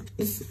really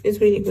it's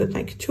really good,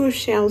 like two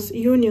shells,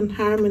 union,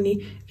 harmony.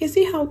 You can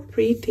see how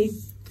pretty,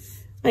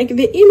 like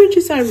the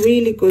images are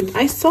really good.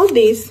 I saw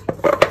this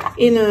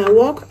in a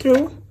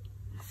walkthrough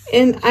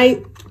and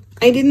I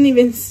didn't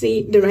even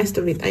see the rest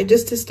of it. I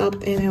just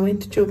stopped and I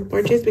went to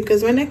purchase,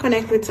 because when I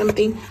connect with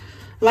something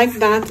like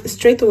that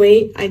straight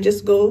away, I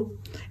just go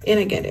and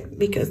I get it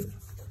because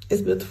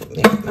it's beautiful.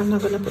 Yeah, I'm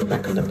not gonna put it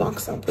back in the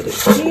box. I'll put it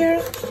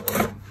here.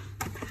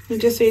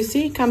 And just so you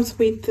see, it comes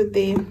with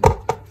the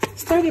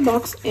sturdy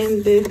box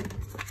and the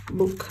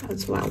book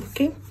as well.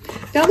 Okay,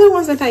 the other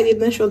ones that I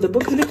didn't show the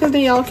books because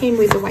they all came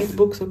with the white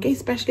books. Okay,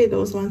 especially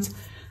those ones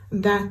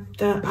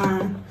that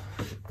are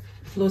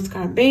Los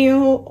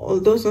Carbeo, all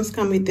those ones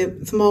come with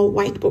the small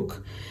white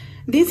book.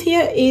 This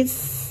here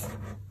is,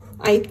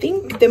 I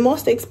think, the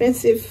most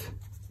expensive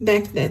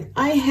deck that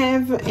I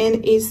have,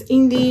 and is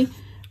indie,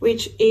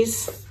 which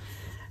is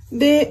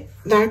the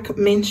Dark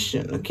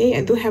Mansion. Okay,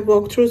 I do have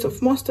walkthroughs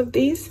of most of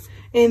these,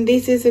 and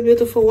this is a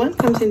beautiful one.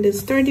 Comes in this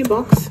sturdy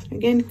box.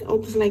 Again, it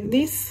opens like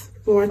this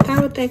for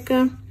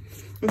Taroteca.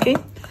 Okay,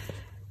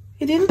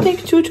 it didn't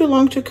take too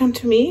long to come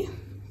to me.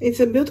 It's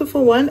a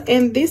beautiful one,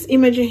 and this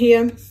image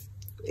here,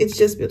 it's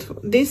just beautiful.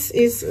 This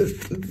is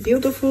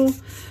beautiful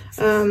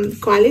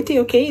quality.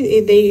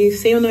 Okay, they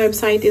say on the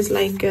website is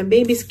like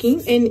baby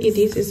skin, and it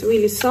is. It's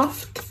really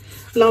soft,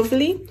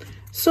 lovely,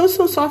 so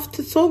soft,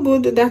 so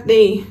good that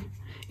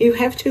you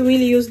have to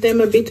really use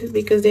them a bit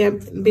because they are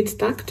a bit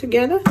stuck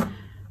together.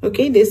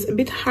 Okay, this a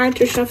bit hard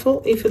to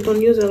shuffle if you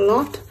don't use a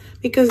lot,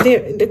 because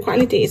the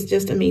quality is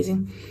just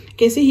amazing. You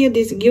can see here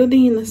this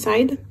gilding in the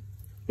side,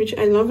 which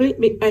I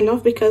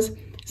love because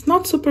it's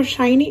not super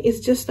shiny. It's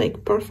just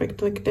like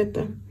perfect, like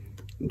that.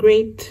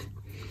 Great.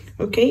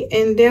 Okay,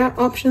 and there are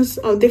options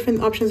of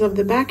different options of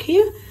the back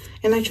here,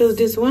 and I chose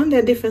this one. There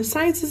are different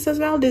sizes as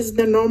well. This is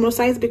the normal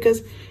size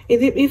because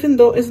even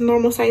though it's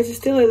normal size, it's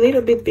still a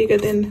little bit bigger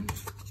than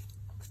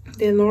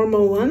the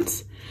normal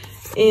ones.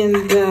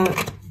 And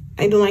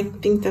I don't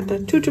like things that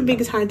are too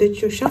big. It's harder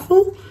to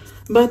shuffle.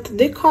 But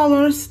the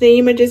colors, the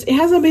images, it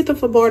has a bit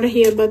of a border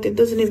here, but it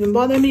doesn't even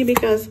bother me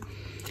because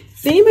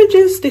the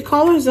images, the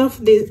colors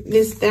of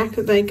this deck,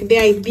 like the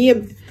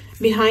idea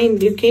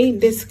behind, okay,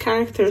 these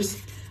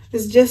characters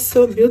is just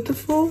so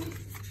beautiful,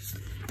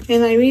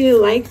 and I really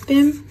like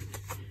them.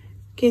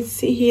 You can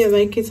see here,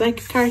 like it's like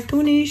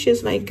cartoonish.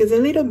 It's like it's a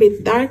little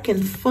bit dark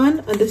and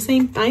fun at the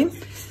same time.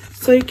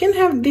 So you can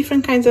have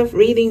different kinds of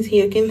readings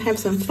here. You can have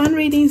some fun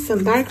readings,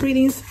 some dark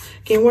readings.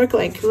 Can work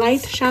like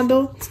light,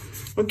 shadow.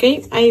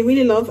 Okay, I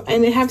really love,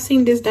 and I have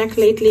seen this deck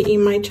lately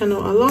in my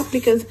channel a lot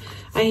because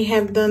I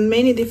have done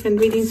many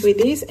different readings with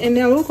this, and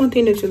I will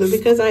continue to do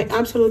because I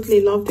absolutely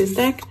love this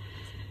deck.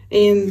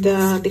 And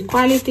the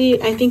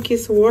quality, I think,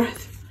 is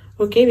worth,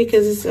 okay,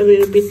 because it's a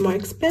little bit more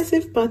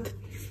expensive, but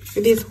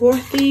it is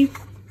worthy.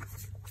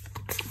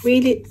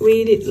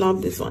 Really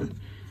love this one.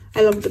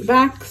 I love the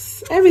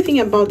backs, everything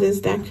about this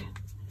deck.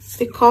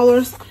 The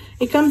colors,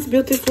 it comes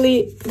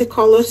beautifully, the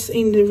colors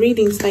in the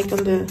readings, like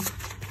on the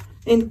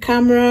in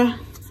camera.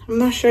 I'm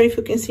not sure if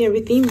you can see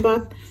everything,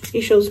 but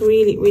it shows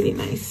really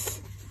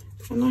nice.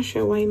 I'm not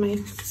sure why my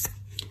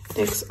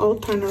decks all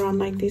turn around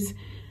like this,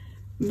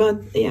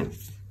 but yeah,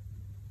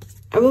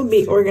 I will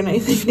be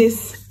organizing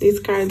these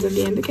cards at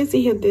the end. You can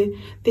see here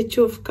the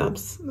Two of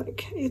Cups.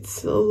 Like, it's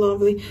so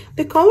lovely.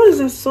 The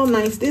colors are so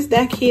nice. This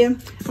deck here,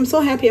 I'm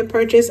so happy I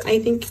purchased. I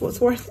think it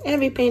was worth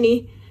every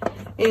penny,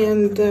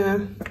 and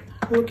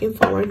looking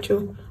forward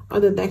to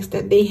other decks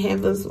that they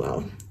have as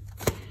well.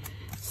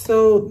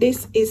 So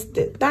this is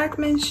the Dark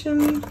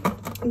Mansion.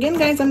 Again,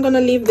 guys, I'm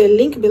gonna leave the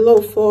link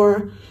below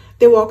for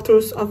the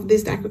walkthroughs of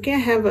this deck. Okay, I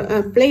have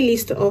a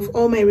playlist of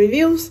all my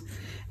reviews,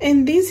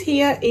 and this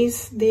here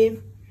is the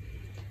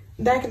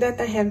deck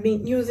that I have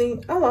been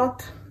using a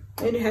lot,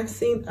 and you have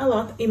seen a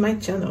lot in my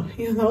channel.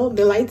 You know,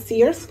 the Light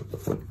Seers.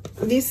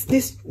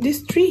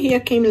 This tree here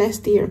came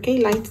last year.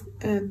 Okay,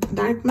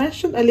 Dark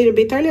Mansion a little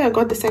bit earlier. I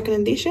got the second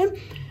edition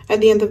at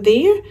the end of the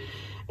year,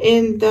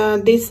 and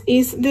this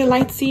is the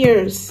Light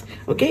Seers.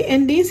 Okay,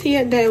 and this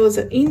here, there was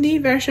an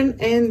indie version,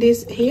 and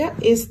this here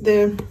is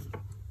the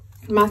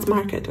mass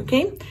market.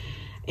 Okay,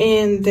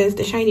 and there's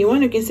the shiny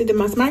one. You can see the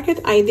mass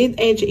market. I did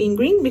edge in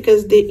green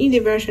because the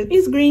indie version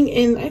is green,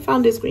 and I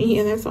found this green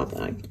here, and I thought,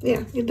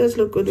 yeah, it does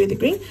look good with the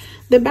green.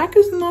 The back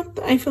is not,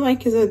 I feel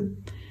like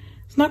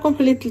it's not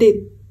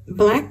completely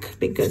black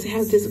because it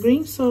has this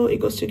green, so it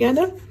goes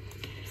together.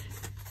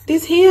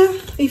 This here,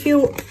 if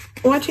you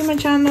watching my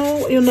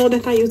channel, you know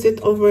that I use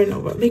it over and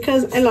over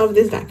because I love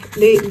this deck.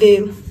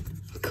 The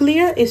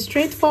clear,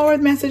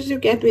 straightforward message you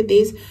get with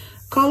this,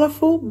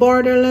 colorful,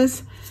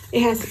 borderless.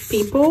 It has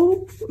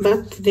people,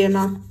 but they're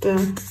not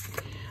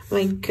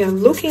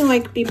looking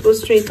like people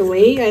straight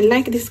away. I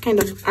like this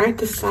kind of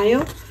art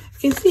style.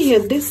 You can see here,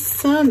 this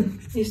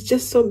sun is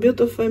just so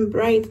beautiful and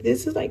bright.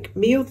 This is like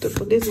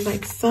beautiful. This is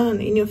like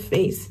sun in your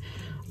face.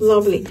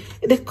 Lovely.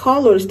 The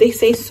colors, they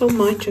say so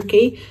much,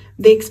 okay?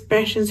 The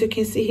expressions, you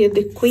can see here,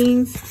 the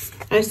queens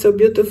are so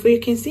beautiful.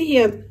 You can see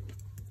here,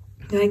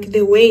 like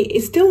the weight,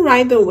 it's still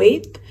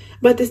Rider-Waite,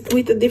 but it's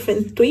with a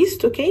different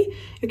twist, okay?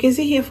 You can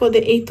see here for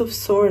the 8 of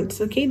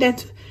Swords, okay?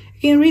 That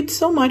you can read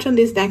so much on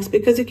these decks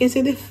because you can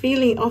see the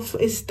feeling of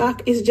a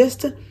stock is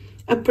just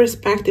a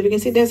perspective. You can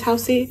see that's how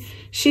she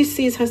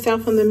sees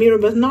herself in the mirror,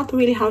 but not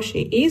really how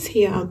she is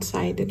here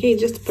outside, okay?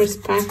 Just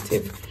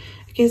perspective.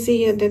 You can see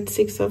here that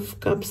 6 of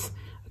Cups,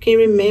 okay?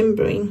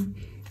 Remembering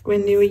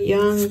when they were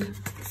young.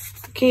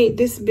 Okay,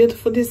 this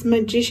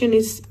Magician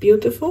is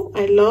beautiful.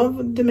 I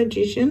love the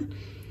Magician.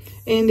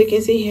 And you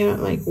can see here,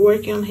 like,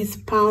 working on his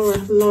power.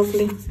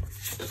 Lovely.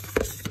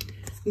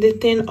 The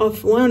 10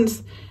 of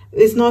Wands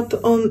is not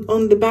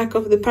on the back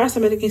of the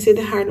person, but you can see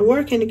the hard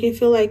work, and you can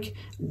feel like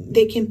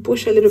they can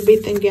push a little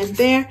bit and get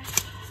there.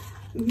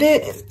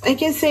 I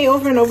can say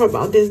over and over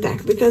about this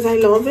deck because I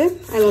love it.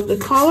 I love the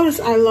colors.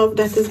 I love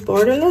that it's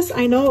borderless.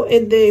 I know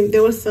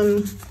there was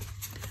some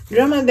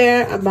drama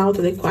there about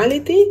the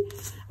quality,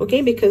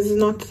 okay, because it's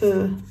not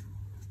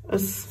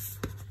as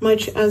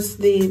much as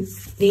the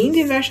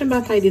indie version,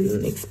 but I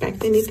didn't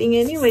expect anything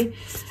anyway,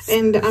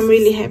 and I'm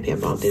really happy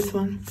about this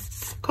one.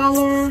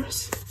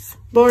 Colors,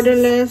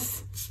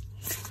 borderless.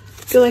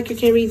 Feel like you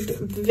can read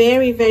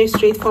very, very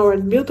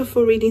straightforward,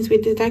 beautiful readings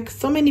with this deck.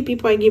 So many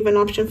people, I give an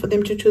option for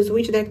them to choose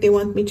which deck they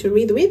want me to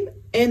read with,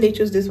 and they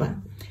choose this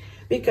one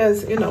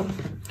because you know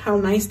how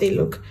nice they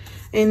look.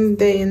 And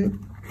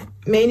then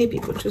many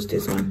people choose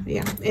this one,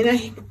 yeah. And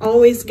I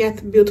always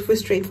get beautiful,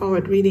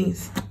 straightforward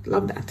readings.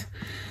 Love that.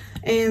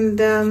 And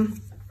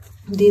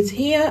this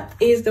here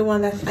is the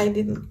one that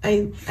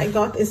I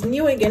got. Is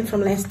new again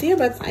from last year,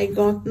 but I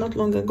got not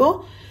long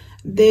ago.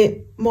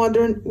 The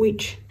Modern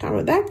Witch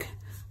Tarot deck.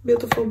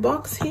 Beautiful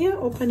box here,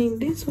 opening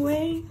this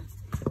way.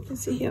 You can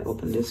see here,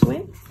 open this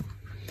way.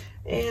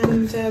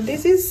 And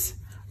this is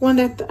one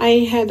that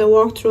I had a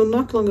walkthrough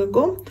not long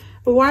ago.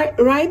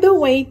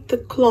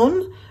 Rider-Waite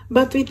clone,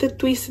 but with a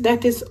twist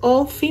that is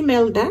all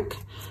female deck,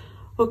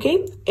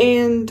 okay?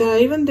 And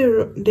even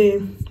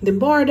the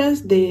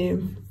borders,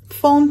 the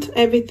font,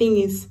 everything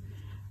is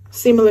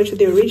similar to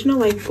the original,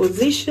 like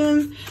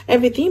position,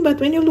 everything.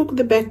 But when you look at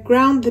the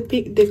background,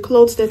 the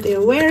clothes that they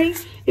are wearing,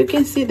 you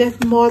can see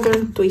that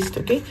modern twist,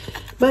 okay?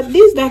 But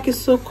this deck is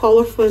so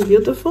colorful and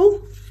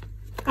beautiful.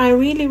 I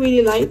really,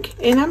 really like,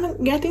 and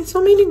I'm getting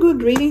so many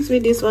good readings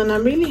with this one.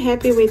 I'm really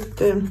happy with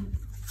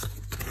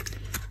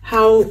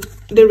how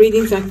the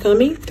readings are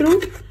coming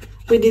through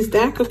with this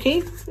deck,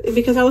 okay?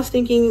 Because I was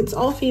thinking it's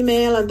all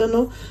female, I don't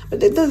know,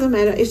 but it doesn't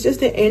matter. It's just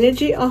the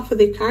energy of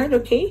the card,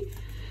 okay?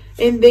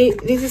 And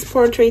this is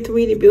portrayed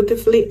really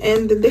beautifully,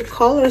 and the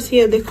colors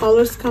here, the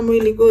colors come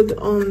really good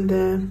on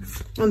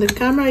the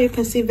camera. You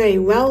can see very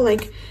well,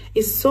 like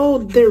it's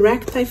so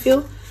direct. I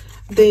feel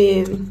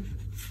the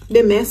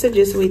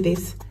messages with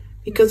this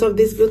because of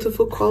these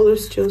beautiful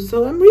colors too.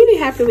 So I'm really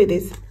happy with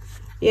this.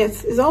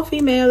 Yes, it's all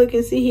female. You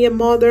can see here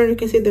modern. You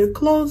can see their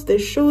clothes, their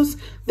shoes,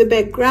 the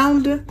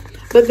background,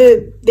 but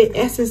the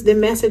essence, the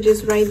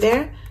messages right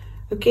there.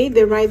 Okay,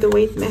 the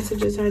Rider-Waite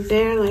messages are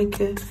there,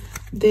 like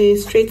the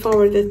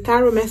straightforward, the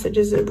tarot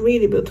messages are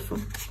really beautiful.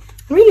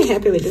 I'm really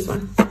happy with this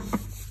one.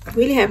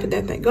 Really happy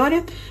that I got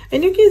it.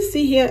 And you can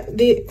see here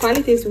the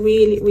quality is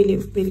really, really,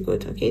 really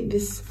good. Okay,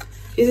 this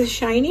is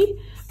shiny,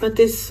 but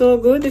it's so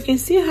good. You can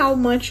see how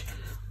much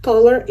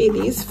taller it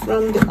is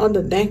from the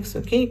other decks.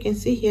 Okay, you can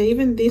see here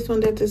even this one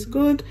that is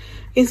good.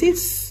 You can see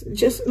it's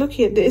just, look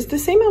here, it's the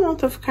same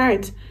amount of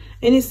cards,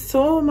 and it's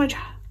so much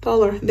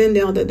taller than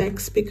the other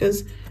decks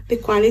because the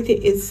quality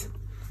is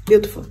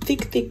beautiful.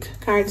 Thick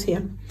cards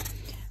here.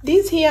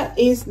 This here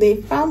is the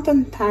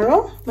Fountain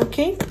Tarot,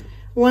 okay,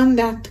 one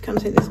that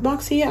comes in this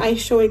box here. I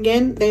show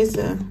again, there's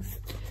a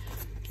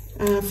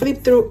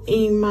flip through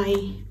in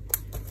my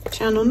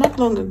channel not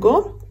long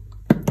ago,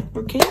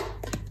 okay,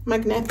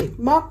 magnetic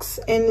box.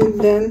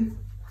 And then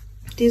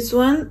this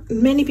one,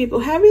 many people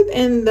have it,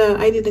 and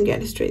I didn't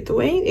get it straight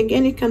away.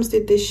 Again, it comes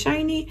with this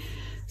shiny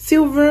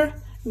silver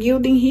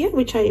gilding here,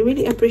 which I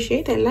really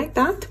appreciate. I like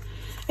that.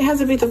 It has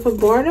a bit of a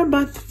border,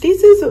 but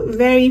this is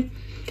very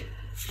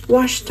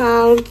washed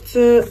out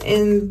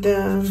and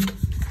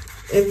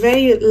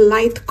very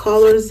light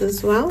colors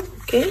as well,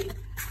 okay?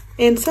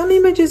 And some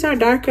images are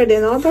darker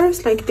than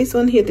others, like this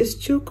one here. There's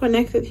two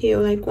connected here,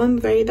 like one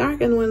very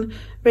dark and one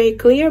very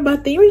clear,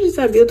 but the images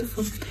are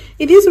beautiful.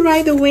 It is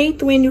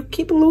Rider-Waite when you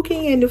keep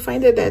looking and you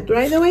find that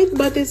Rider-Waite,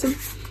 but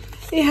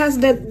it has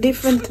that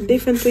different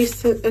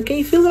twist, okay?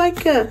 It feels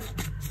like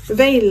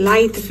very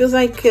light. It feels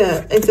like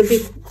it's a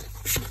bit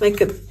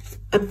like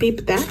a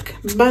peep deck,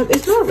 but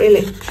it's not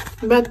really.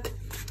 But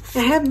I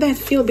have that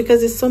feel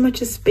because it's so much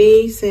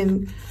space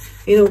and,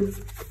 you know,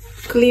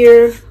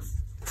 clear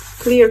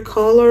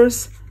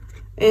colors.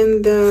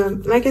 And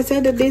like I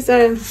said, that these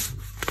are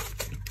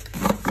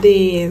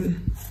the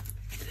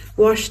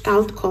washed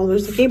out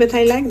colors, okay? But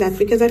I like that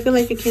because I feel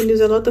like you can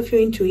use a lot of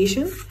your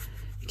intuition.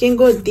 You can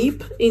go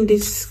deep in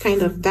this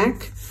kind of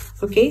deck,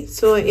 okay?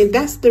 So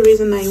that's the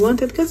reason I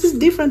wanted, because it's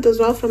different as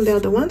well from the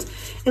other ones.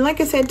 And like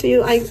I said to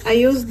you, I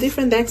use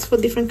different decks for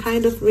different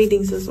kind of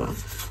readings as well.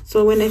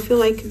 So when I feel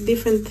like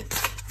different,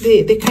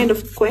 the kind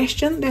of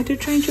question that you're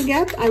trying to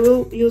get, I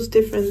will use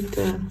different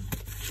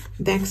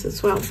decks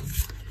as well.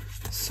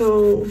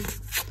 So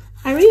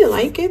I really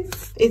like it.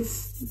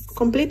 It's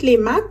completely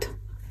matte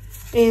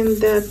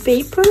and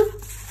paper,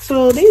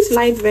 so they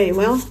slide very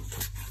well,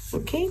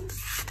 okay?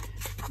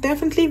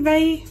 Definitely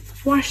very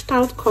washed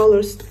out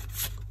colors.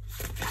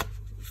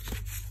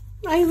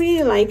 I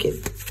really like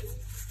it.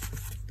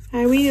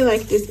 I really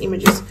like these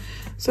images.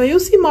 So you'll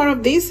see more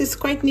of this. It's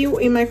quite new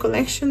in my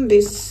collection.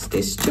 These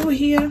two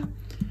here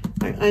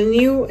are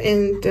new,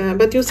 and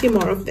but you'll see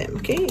more of them,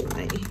 okay?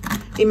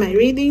 In my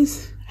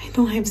readings. I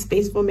don't have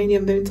space for many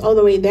of them. It's all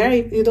the way there.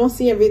 You don't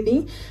see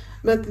everything,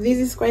 but this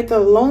is quite a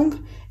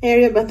long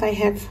area, but I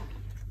have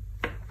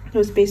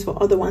no space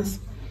for other ones.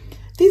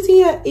 This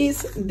here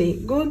is the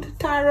Good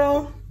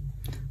Tarot,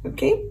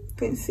 okay? You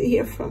can see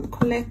here from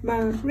Colette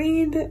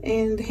Baron-Reid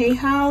and Hay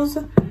House,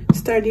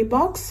 Sturdy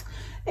Box.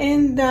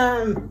 And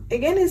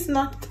again, it's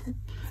not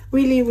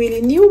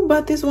really new,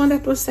 but this one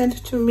that was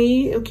sent to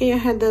me, okay? I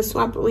had a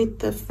swap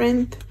with a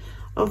friend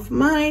of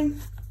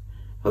mine.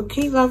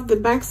 Okay, love the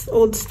back's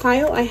old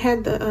style. I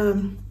had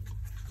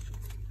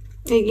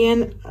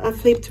again a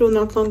flip through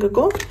not long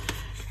ago.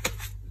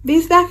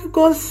 This deck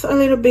goes a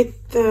little bit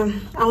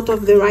out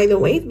of the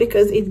Rider-Waite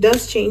because it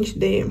does change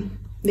the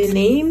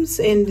names,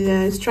 and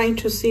it's trying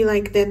to see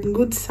like that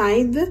good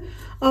side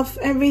of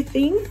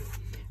everything.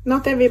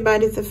 Not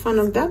everybody's a fan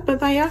of that,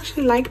 but I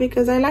actually like,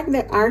 because I like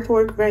the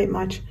artwork very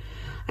much.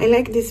 I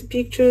like these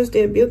pictures,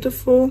 they're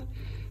beautiful,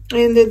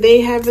 and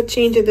they have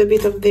changed a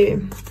bit of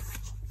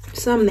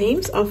some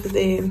names of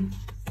the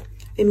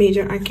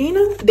major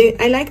arcana.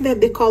 I like that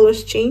the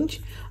colors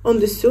change on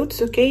the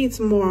suits, okay? It's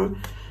more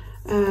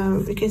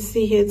you can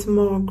see here it's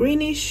more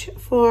greenish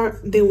for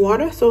the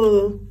water,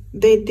 so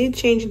they did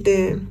change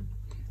the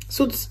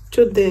suits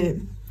to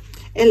the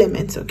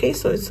elements, okay?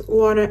 So it's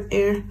water,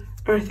 air,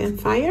 earth, and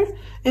fire,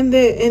 and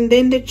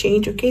then they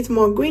change, okay? It's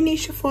more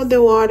greenish for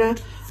the water,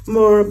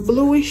 more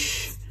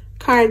bluish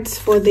cards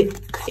for the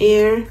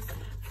air,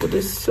 for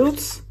the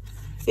suits.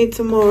 It's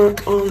more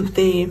on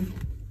the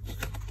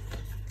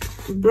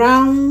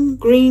brown,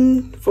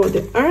 green for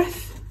the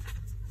earth,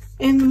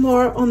 and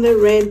more on the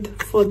red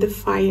for the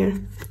fire,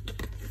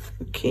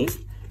 okay?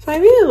 So I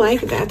really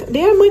like that.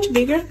 They are much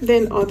bigger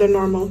than other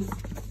normal,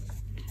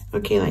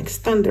 okay, like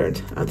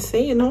standard, I'd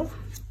say, you know.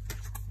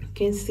 You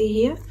can see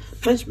here,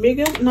 much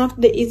bigger,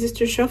 not the easiest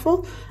to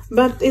shuffle,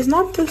 but it's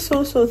not the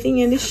so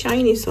thing, and it's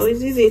shiny, so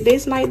it's easy. They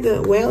slide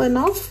well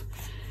enough,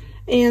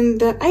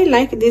 and I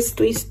like this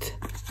twist.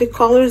 The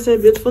colors are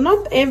beautiful.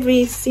 Not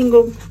every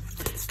single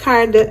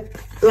card,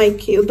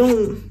 like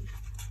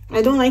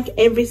I don't like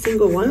every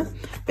single one,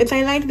 but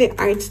I like the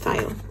art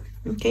style,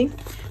 okay?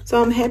 So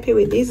I'm happy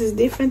with this. It's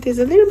different. It's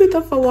a little bit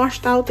of a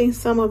washed out in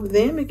some of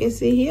them, you can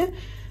see here,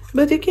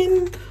 but you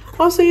can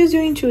also use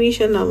your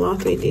intuition a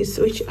lot with this,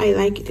 which I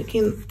like it. You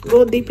can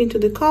go deep into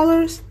the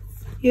colors,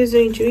 use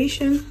your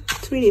intuition.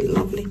 It's really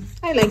lovely.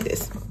 I like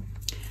this.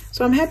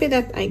 So I'm happy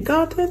that I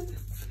got it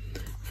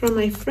from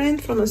my friend,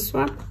 from a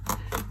swap.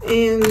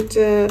 And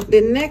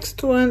the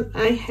next one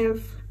I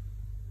have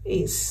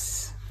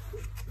is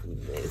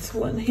this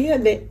one here,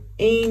 the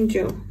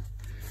Angel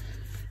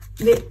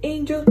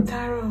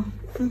Tarot,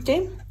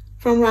 okay,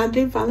 from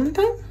Radleigh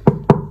Valentine.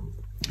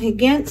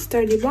 Again,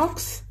 Sturdy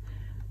Box,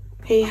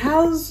 Hay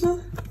House,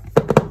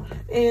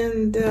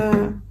 and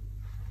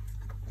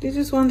this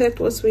is one that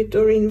was with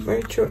Doreen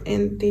Virtue,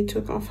 and they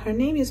took off her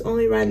name. It's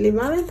only Radleigh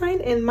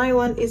Valentine, and my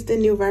one is the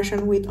new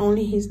version with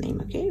only his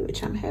name, okay,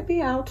 which I'm happy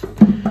out.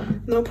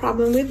 No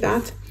problem with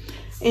that.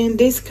 And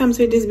this comes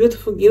with this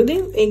beautiful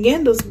gilding.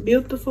 Again, those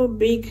beautiful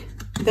big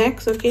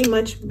decks, okay,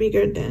 much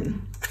bigger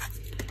than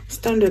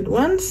standard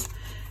ones.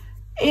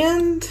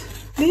 And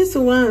this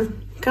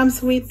one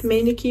comes with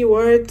many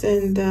keywords,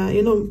 and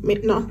you know,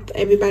 not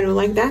everybody will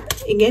like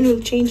that. Again, we'll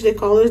change the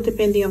colors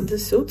depending on the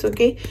suits,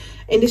 okay?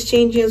 And it's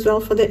changing as well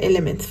for the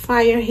elements.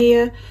 Fire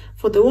here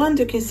for the ones,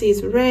 you can see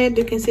it's red.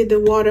 You can see the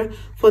water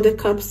for the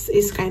cups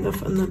is kind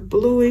of on the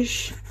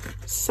bluish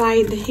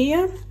side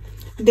here.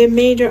 The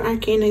major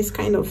arcana is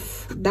kind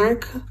of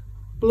dark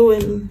blue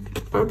and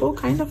purple,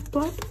 kind of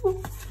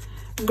purple.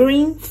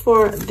 Green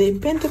for the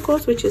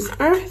pentacles, which is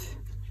earth.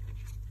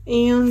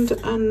 And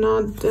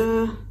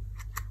another,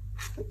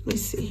 let me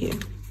see here.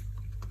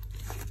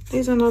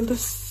 There's another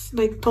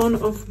like tone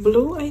of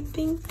blue, I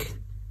think,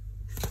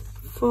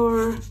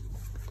 for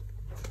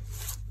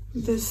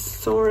the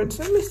swords.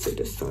 Let me see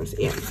the swords.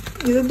 Yeah,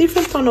 it's a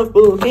different tone of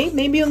blue, okay?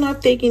 Maybe you're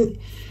not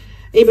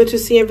able to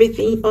see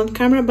everything on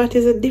camera, but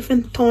it's a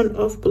different tone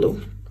of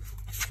blue.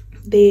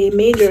 the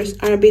majors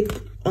are a bit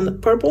on the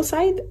purple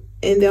side,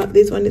 and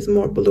this one is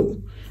more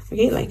blue,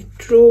 okay, like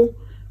true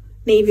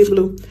navy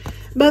blue.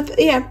 But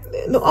yeah,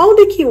 all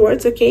the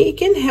keywords, okay, it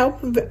can help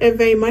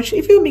very much.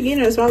 If you're a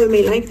beginner as well, you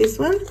may like this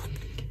one.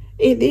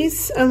 It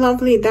is a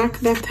lovely deck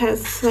that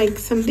has like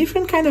some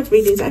different kind of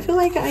readings. I feel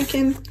like I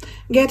can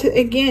get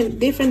again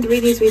different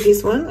readings with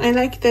this one. I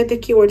like that the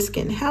keywords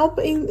can help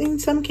in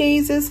some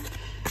cases,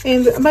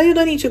 but you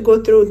don't need to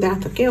go through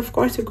that, okay? Of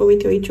course you go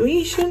with your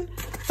intuition,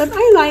 but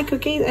I like,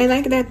 okay, I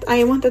like that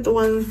I wanted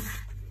one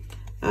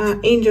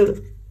angel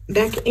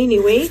deck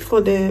anyway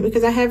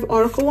because I have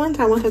oracle ones.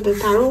 I wanted the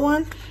tarot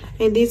one,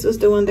 and this was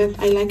the one that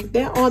I like.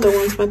 There are other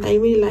ones, but I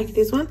really like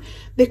this one.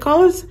 The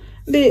colors,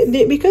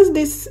 because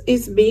this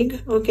is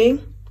big, okay,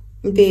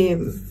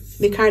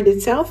 the card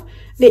itself,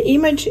 the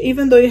image,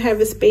 even though you have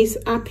a space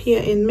up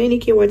here and many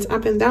keywords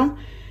up and down,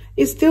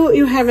 it's still,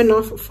 you have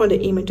enough for the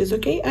images,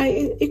 okay?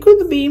 It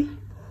could be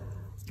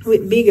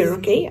with bigger,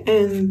 okay,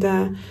 and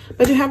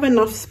but you have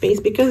enough space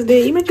because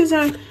the images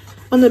are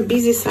on the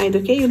busy side,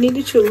 okay? You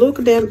needed to look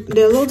them.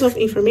 There are loads of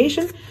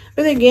information,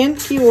 but again,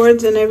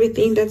 keywords and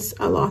everything, that's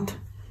a lot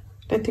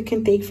that you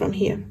can take from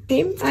here.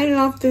 Okay, I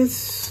love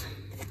these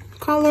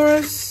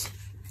colors.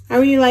 I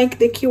really like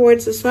the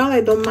keywords as well.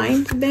 I don't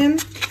mind them,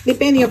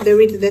 depending of the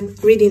reading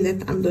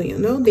that I'm doing, you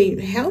know, they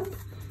help.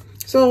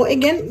 So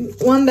again,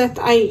 one that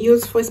I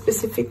use for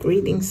specific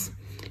readings,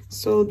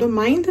 so don't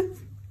mind.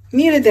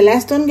 Nearly the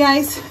last one,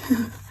 guys.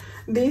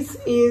 This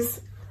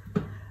is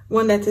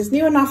one that is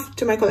new enough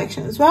to my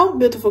collection as well.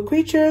 Beautiful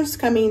creatures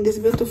coming in this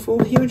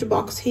beautiful huge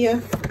box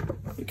here.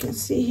 You can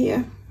see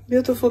here,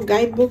 beautiful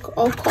guidebook,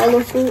 all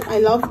colorful. I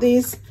love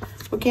this.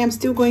 Okay, I'm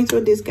still going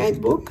through this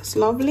guidebook. It's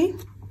lovely,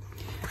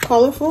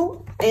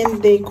 colorful,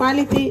 and the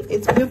quality,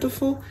 it's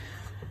beautiful.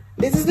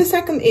 This is the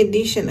second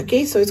edition,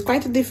 okay, so it's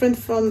quite different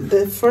from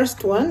the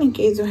first one. In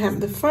case you have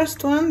the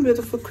first one,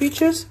 beautiful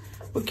creatures,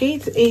 okay,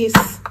 it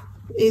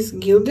is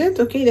gilded,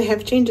 okay. They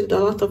have changed a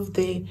lot of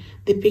the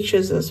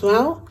pictures as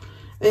well,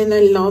 and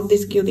I love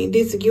this gilding.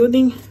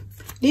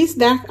 This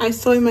deck I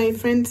saw in my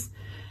friend's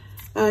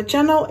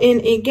channel, and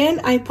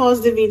again I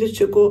paused the video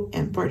to go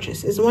and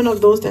purchase. It's one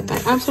of those that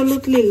I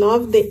absolutely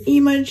love. The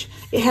image,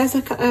 it has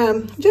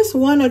a just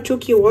one or two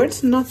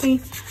keywords,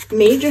 nothing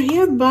major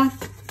here, but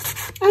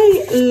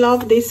I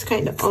love this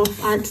kind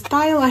of art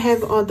style. I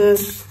have other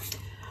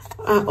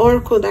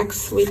oracle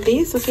decks with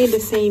this, okay,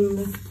 the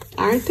same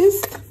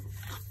artist.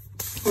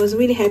 I was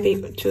really happy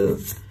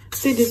to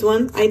see this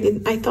one.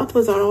 I thought it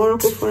was an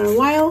oracle for a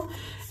while,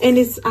 and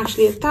it's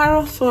actually a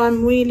tarot, so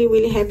I'm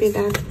really happy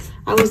that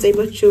I was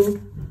able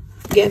to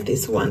get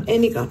this one,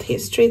 and it got here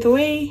straight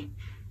away.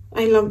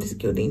 I love this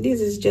gilding.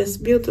 This is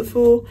just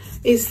beautiful.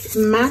 It's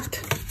matte,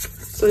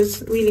 so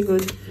it's really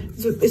good.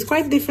 It's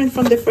quite different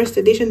from the first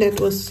edition that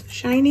was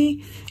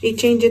shiny. It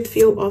changed the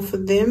feel of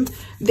them.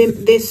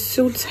 The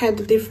suits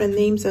had different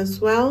names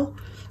as well,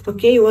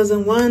 okay. It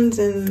wasn't wands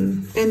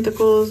and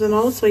pentacles and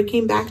all, so it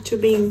came back to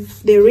being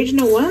the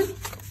original one.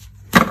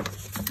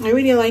 I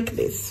really like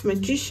this.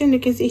 Magician, you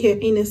can see here,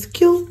 inner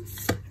skill,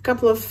 a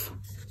couple of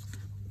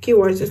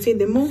keywords. You see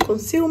the moon,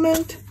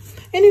 concealment,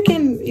 and you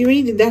can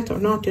read that or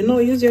not, you know,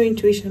 use your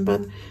intuition,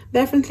 but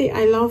definitely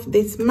I love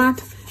this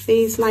matte.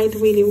 They slide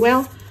really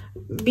well.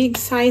 Big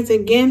size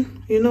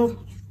again, you know.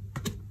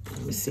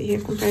 Let me see here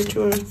compared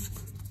to our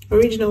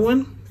original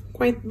one,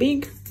 quite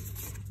big,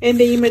 and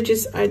the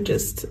images are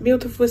just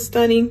beautiful,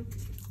 stunning.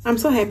 I'm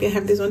so happy I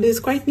have this one. This is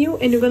quite new,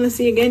 and you're gonna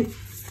see again,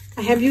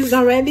 I have used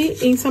already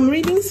in some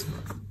readings,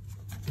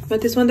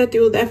 but this one that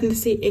you will definitely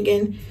see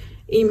again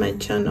in my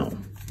channel,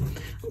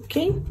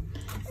 okay.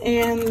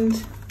 And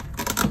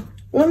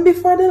one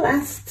before the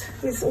last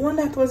is one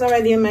that was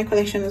already in my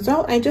collection as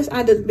well. I just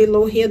added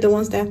below here the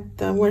ones that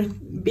were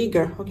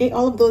bigger, okay.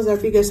 All of those are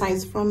bigger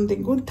size from the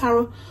Good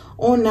Tarot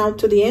on now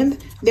to the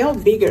end. They're all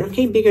bigger,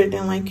 okay, bigger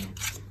than like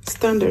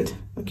standard,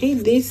 okay.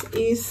 This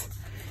is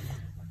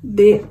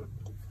the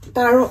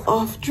Tarot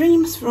of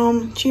Dreams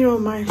from Ciro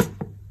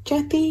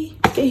Marchetti,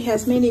 okay. He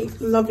has many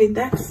lovely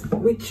decks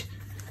which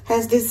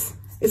has this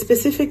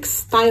specific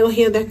style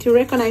here that you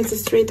recognize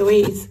straight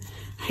away. It's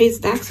his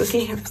decks,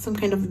 okay. Have some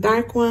kind of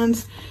dark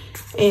ones,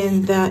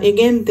 and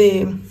again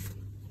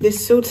the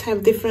suits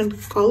have different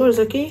colors,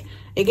 okay.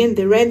 Again,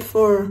 the red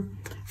for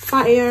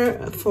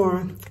fire,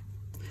 for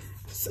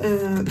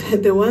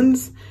the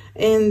ones,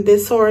 and the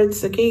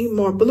swords, okay,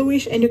 more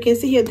bluish. And you can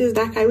see here this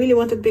deck I really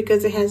wanted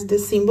because it has the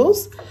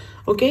symbols,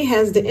 okay. It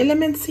has the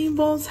element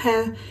symbols,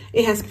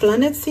 it has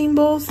planet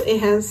symbols, it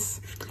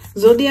has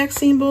zodiac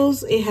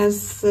symbols, it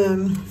has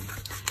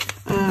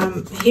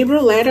Hebrew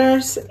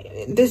letters.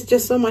 There's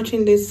just so much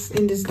in this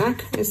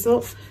deck.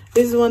 So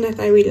this is one that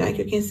I really like.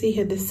 You can see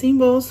here the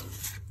symbols,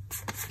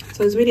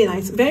 so it's really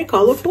nice, very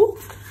colorful.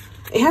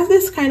 It has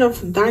this kind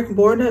of dark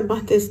border,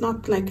 but it's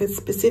not like a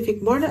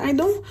specific border. I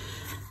don't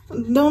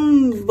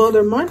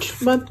bother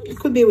much, but it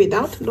could be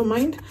without, don't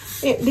mind.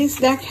 This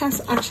deck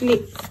has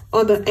actually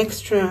other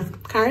extra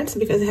cards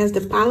because it has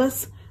the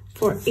palace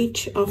for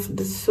each of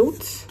the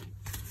suits,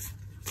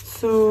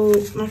 so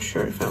not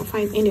sure if I'll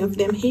find any of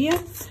them here.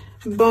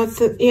 But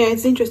yeah,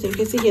 it's interesting. You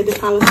can see here the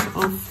Palace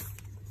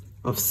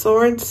of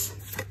Swords,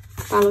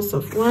 Palace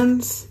of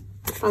Wands,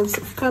 Palace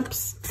of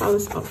Cups,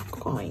 Palace of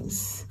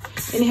Coins.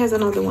 And it has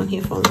another one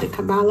here for the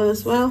Kabbalah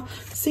as well.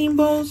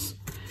 Symbols.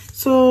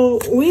 So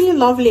really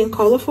lovely and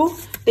colorful.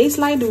 They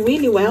slide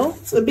really well.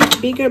 It's a bit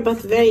bigger but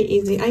very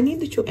easy. I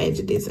need to edge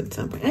this at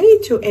some point. I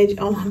need to edge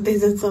all of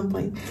this at some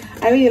point.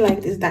 I really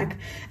like this deck.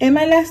 And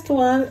my last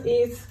one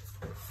is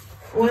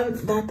one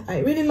that I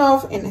really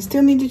love, and I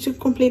still needed to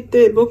complete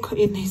the book.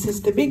 And this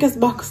is the biggest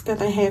box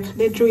that I have,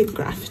 the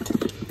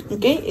Druidcraft.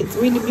 Okay, it's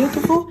really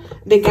beautiful.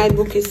 The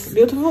guidebook is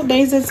beautiful. There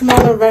is a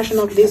smaller version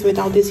of this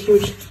without this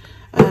huge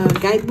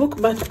guidebook,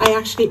 but I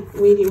actually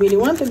really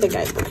wanted the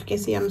guidebook. You can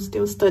see I'm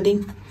still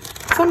studying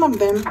some of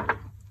them.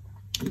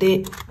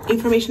 The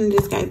information in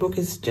this guidebook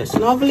is just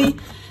lovely,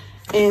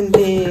 and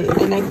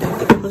I like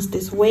that it opens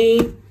this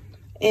way,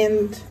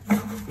 and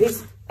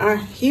these are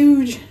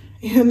huge,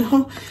 you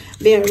know,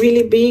 they are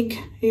really big,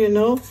 you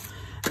know,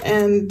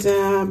 and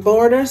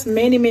borders,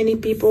 many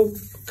people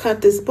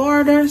cut these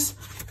borders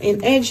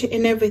and edge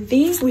and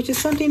everything, which is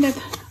something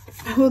that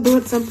I will do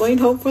at some point,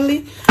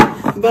 hopefully,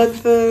 but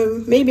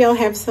maybe I'll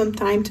have some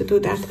time to do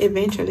that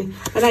eventually,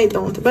 but I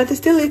don't. But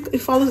still, it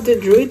follows the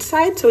Druid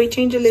side, so it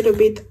changed a little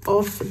bit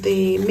of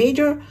the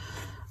major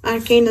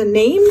arcana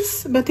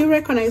names, but you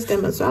recognize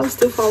them as well,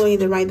 still following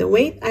the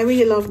Rider-Waite. I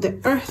really love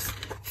the earth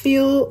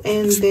feel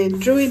and the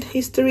Druid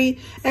history.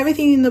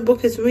 Everything in the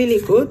book is really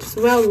good. It's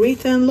well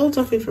written, loads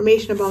of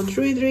information about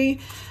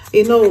Druidry,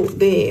 you know,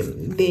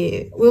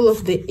 the Wheel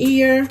of the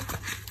Ear,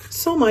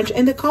 so much,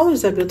 and the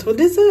colors are beautiful.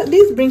 This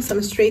brings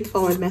some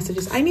straightforward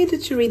messages. I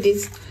needed to read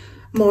this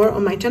more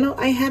on my channel.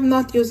 I have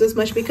not used as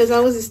much because I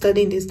was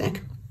studying this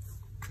deck,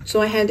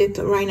 so I had it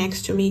right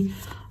next to me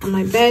on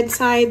my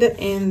bedside,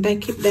 and I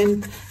keep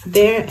them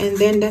there, and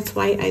then that's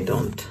why I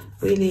don't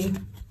really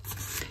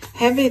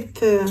have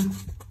it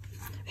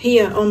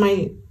here on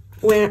my,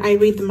 where I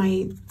read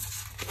my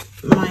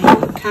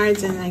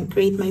cards and I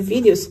create my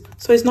videos.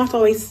 So it's not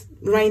always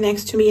right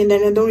next to me, and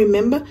then I don't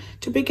remember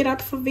to pick it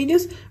up for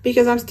videos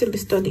because I'm still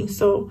studying.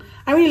 So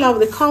I really love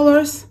the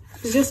colors.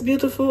 It's just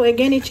beautiful.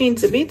 Again, it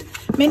changed a bit.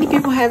 Many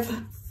people have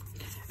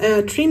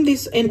trimmed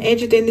this and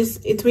edged, and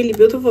it's really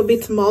beautiful, a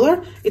bit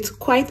smaller. It's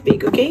quite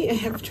big. Okay, I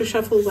have to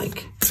shuffle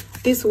like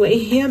this way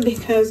here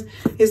because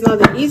it's not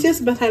the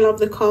easiest, but I love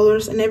the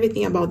colors and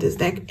everything about this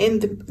deck,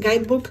 and the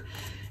guidebook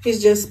is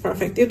just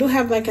perfect. You do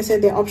have, like I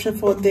said, the option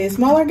for the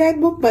smaller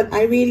guidebook, but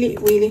I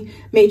really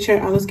made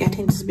sure I was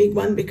getting this big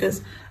one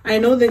because I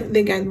know that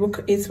the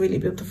guidebook is really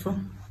beautiful.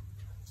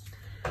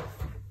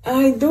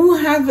 I do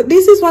have,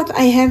 this is what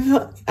I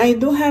have. I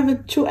do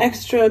have 2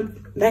 extra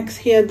decks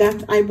here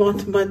that I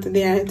bought, but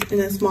they are in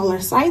a smaller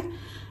side,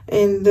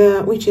 and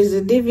which is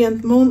the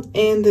Deviant Moon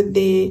and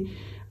the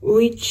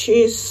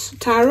Witch's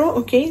Tarot.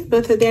 Okay,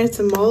 but they're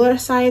smaller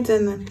sides,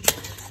 and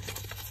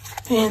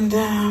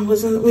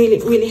wasn't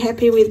really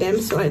happy with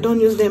them, so I don't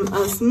use them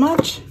as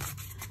much.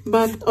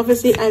 But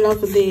obviously I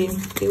love the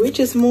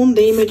Witch's Moon.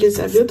 The images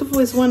are beautiful.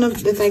 It's one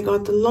of that I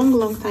got a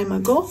long time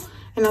ago,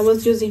 and I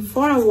was using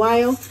for a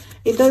while.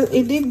 It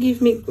did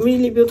give me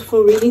really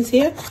beautiful readings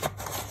here.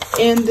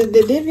 And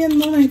the Deviant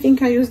Moon, I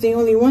think I used in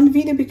only one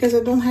video because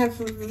I don't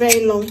have a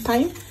very long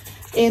time.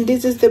 And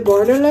this is the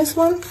borderless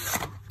one,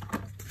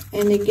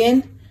 and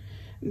again,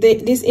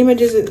 these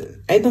images,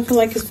 I don't feel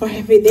like it's for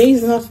every day.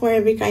 It's not for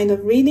every kind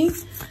of reading.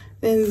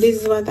 Then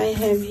this is what I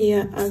have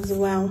here as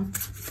well.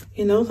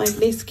 You know, like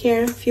they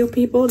scare a few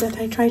people that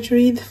I try to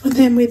read for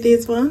them with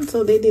this one,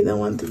 so they didn't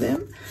want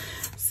them.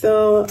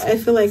 So I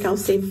feel like I'll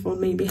save for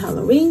maybe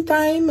Halloween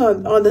time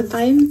or other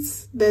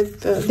times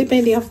that,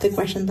 depending on the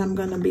questions I'm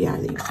gonna be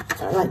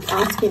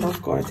asking, of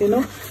course, you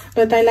know.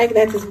 But I like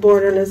that it's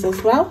borderless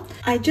as well.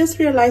 I just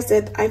realized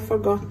that I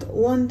forgot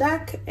one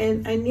deck,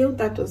 and I knew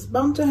that was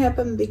bound to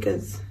happen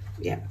because,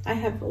 yeah, I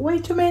have way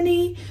too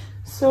many.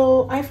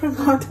 So I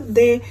forgot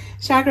the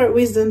Chakra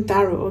Wisdom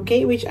Tarot,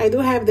 okay, which I do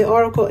have the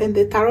Oracle and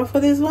the Tarot for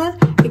this one.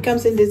 It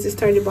comes in this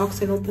sturdy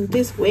box and open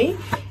this way.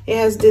 It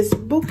has this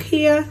book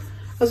here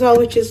as well,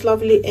 which is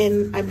lovely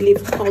and I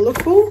believe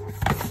colorful.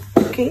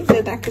 Okay,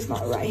 the deck is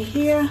not right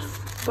here,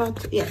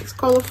 but yeah, it's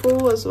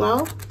colorful as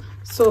well,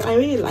 so I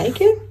really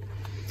like it.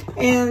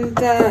 And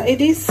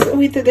it is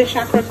with the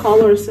chakra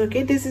colors.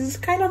 Okay, this is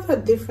kind of a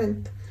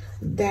different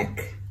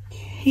deck.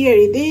 Here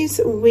it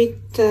is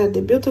with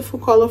the beautiful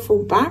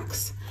colorful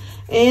backs,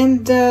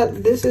 and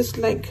this is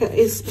like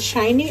it's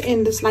shiny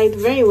and slide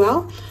very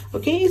well.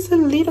 Okay, it's a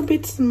little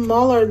bit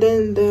smaller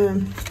than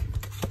the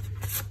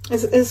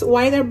it's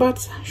wider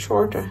but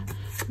shorter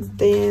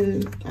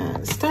than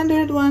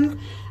standard one.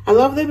 I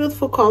love the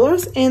beautiful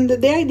colors, and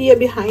the idea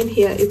behind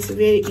here, it's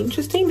very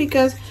interesting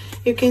because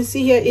you can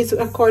see here it's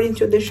according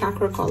to the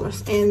chakra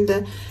colors, and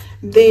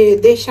the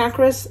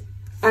chakras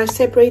are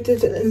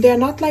separated. They're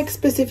not like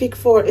specific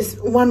for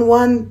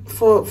one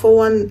for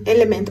one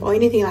element or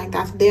anything like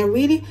that. They are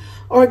really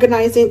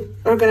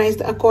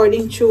organized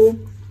according to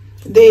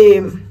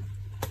the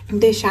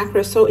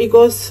chakras. So it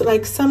goes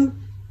like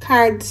some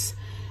cards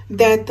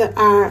that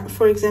are,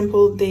 for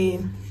example,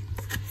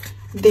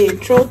 the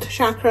throat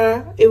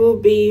chakra, it will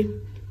be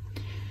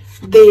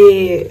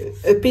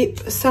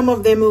some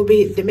of them will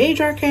be the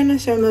major arcana,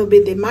 some will be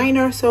the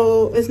minor,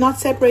 so it's not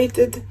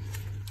separated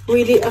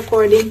really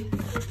according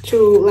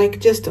to like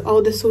just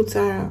all the suits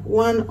are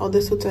one, all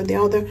the suits are the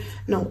other.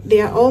 No, they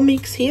are all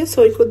mixed here,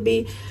 so it could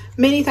be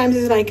many times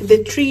it's like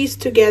the 3s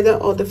together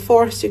or the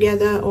 4s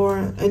together, or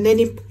and then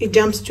it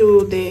jumps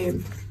to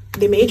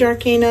the major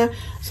arcana.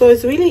 So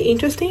it's really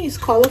interesting. It's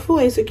colorful.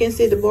 As you can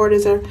see, the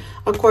borders are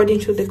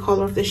according to the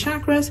color of the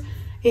chakras.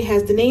 It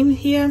has the name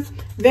here.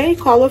 Very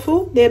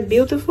colorful. They're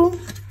beautiful.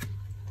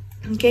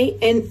 Okay,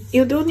 and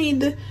you do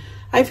need,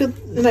 I feel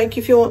like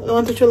if you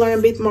wanted to learn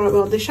a bit more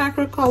about the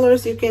chakra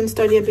colors, you can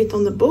study a bit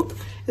on the book.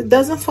 It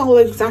doesn't follow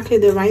exactly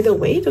the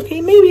Rider-Waite,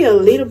 okay, maybe a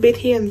little bit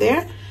here and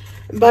there,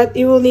 but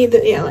you will need,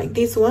 yeah, like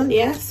this one,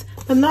 yes,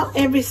 but not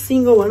every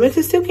single one, but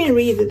you still can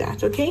read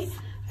that, okay.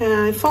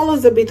 It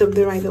follows a bit of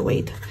the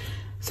Rider-Waite.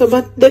 So,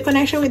 but the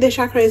connection with the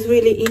chakra is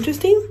really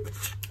interesting,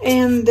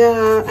 and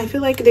I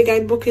feel like the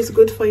guidebook is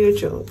good for you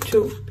too,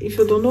 if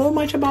you don't know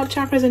much about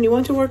chakras and you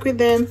want to work with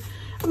them.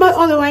 But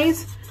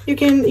otherwise, you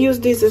can use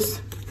this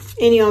as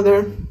any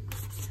other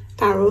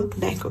tarot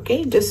deck,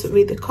 okay? Just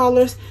with the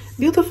colors.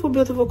 Beautiful,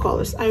 beautiful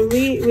colors. I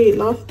really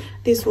love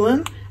this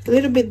one. A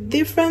little bit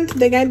different.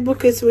 The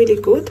guidebook is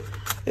really good,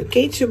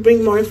 okay, to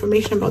bring more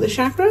information about the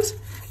chakras.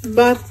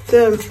 But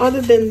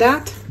other than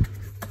that,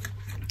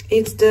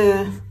 it's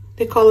the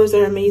colors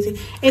are amazing.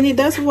 And it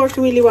does work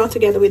really well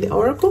together with the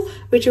oracle,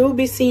 which you will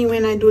be seeing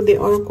when I do the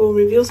oracle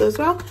reviews as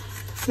well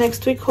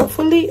next week,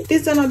 hopefully.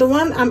 This is another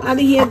one I'm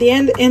adding here at the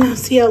end, and I'll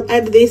see I'll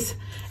edit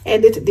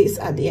this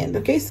at the end,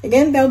 okay? So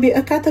again, there'll be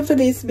a cut of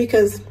this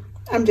because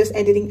I'm just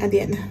editing at the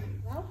end.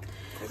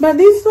 But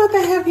this is what I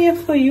have here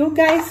for you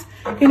guys.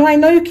 You know, I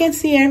know you can't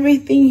see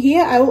everything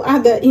here. I will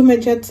add the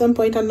image at some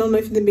point. I don't know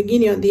if in the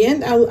beginning or the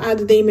end. I will add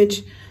the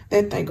image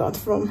that I got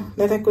from,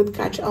 that I could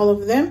catch all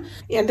of them.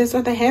 Yeah, that's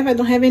what I have. I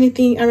don't have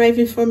anything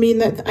arriving for me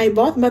that I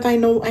bought, but I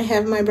know I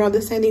have my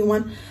brother sending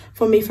one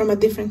for me from a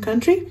different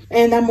country,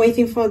 and I'm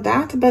waiting for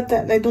that, but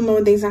I don't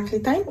know the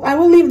exact time. I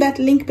will leave that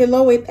link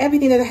below with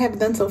everything that I have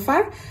done so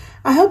far.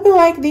 I hope you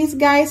like these,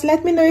 guys.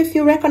 Let me know if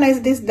you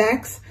recognize these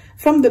decks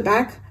from the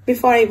back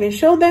before I even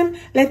show them.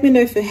 Let me know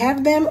if you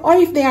have them or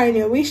if they are in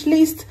your wish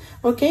list,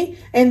 okay?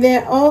 And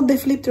they're all the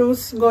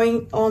flip-throughs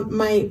going on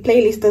my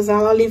playlist as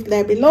well. I'll leave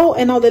there below,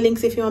 and all the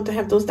links if you want to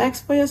have those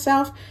decks for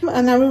yourself.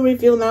 And I will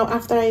review now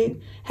after I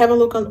have a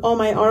look on all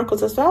my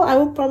oracles as well. I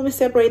will probably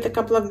separate a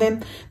couple of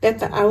them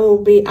that I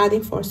will be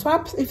adding for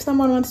swaps. If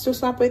someone wants to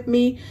swap with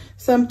me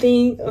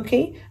something,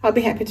 okay, I'll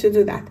be happy to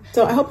do that.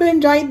 So I hope you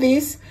enjoyed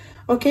this.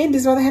 Okay,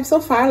 this is what I have so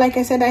far. Like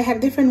I said, I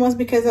have different ones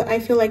because I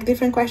feel like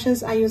different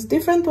questions, I use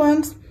different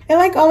ones. And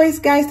like always,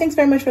 guys, thanks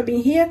very much for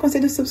being here.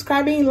 Consider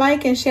subscribing,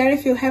 like, and share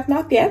if you have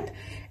not yet.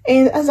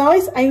 And as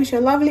always, I wish you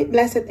a lovely,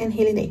 blessed, and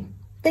healing day.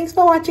 Thanks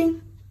for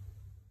watching.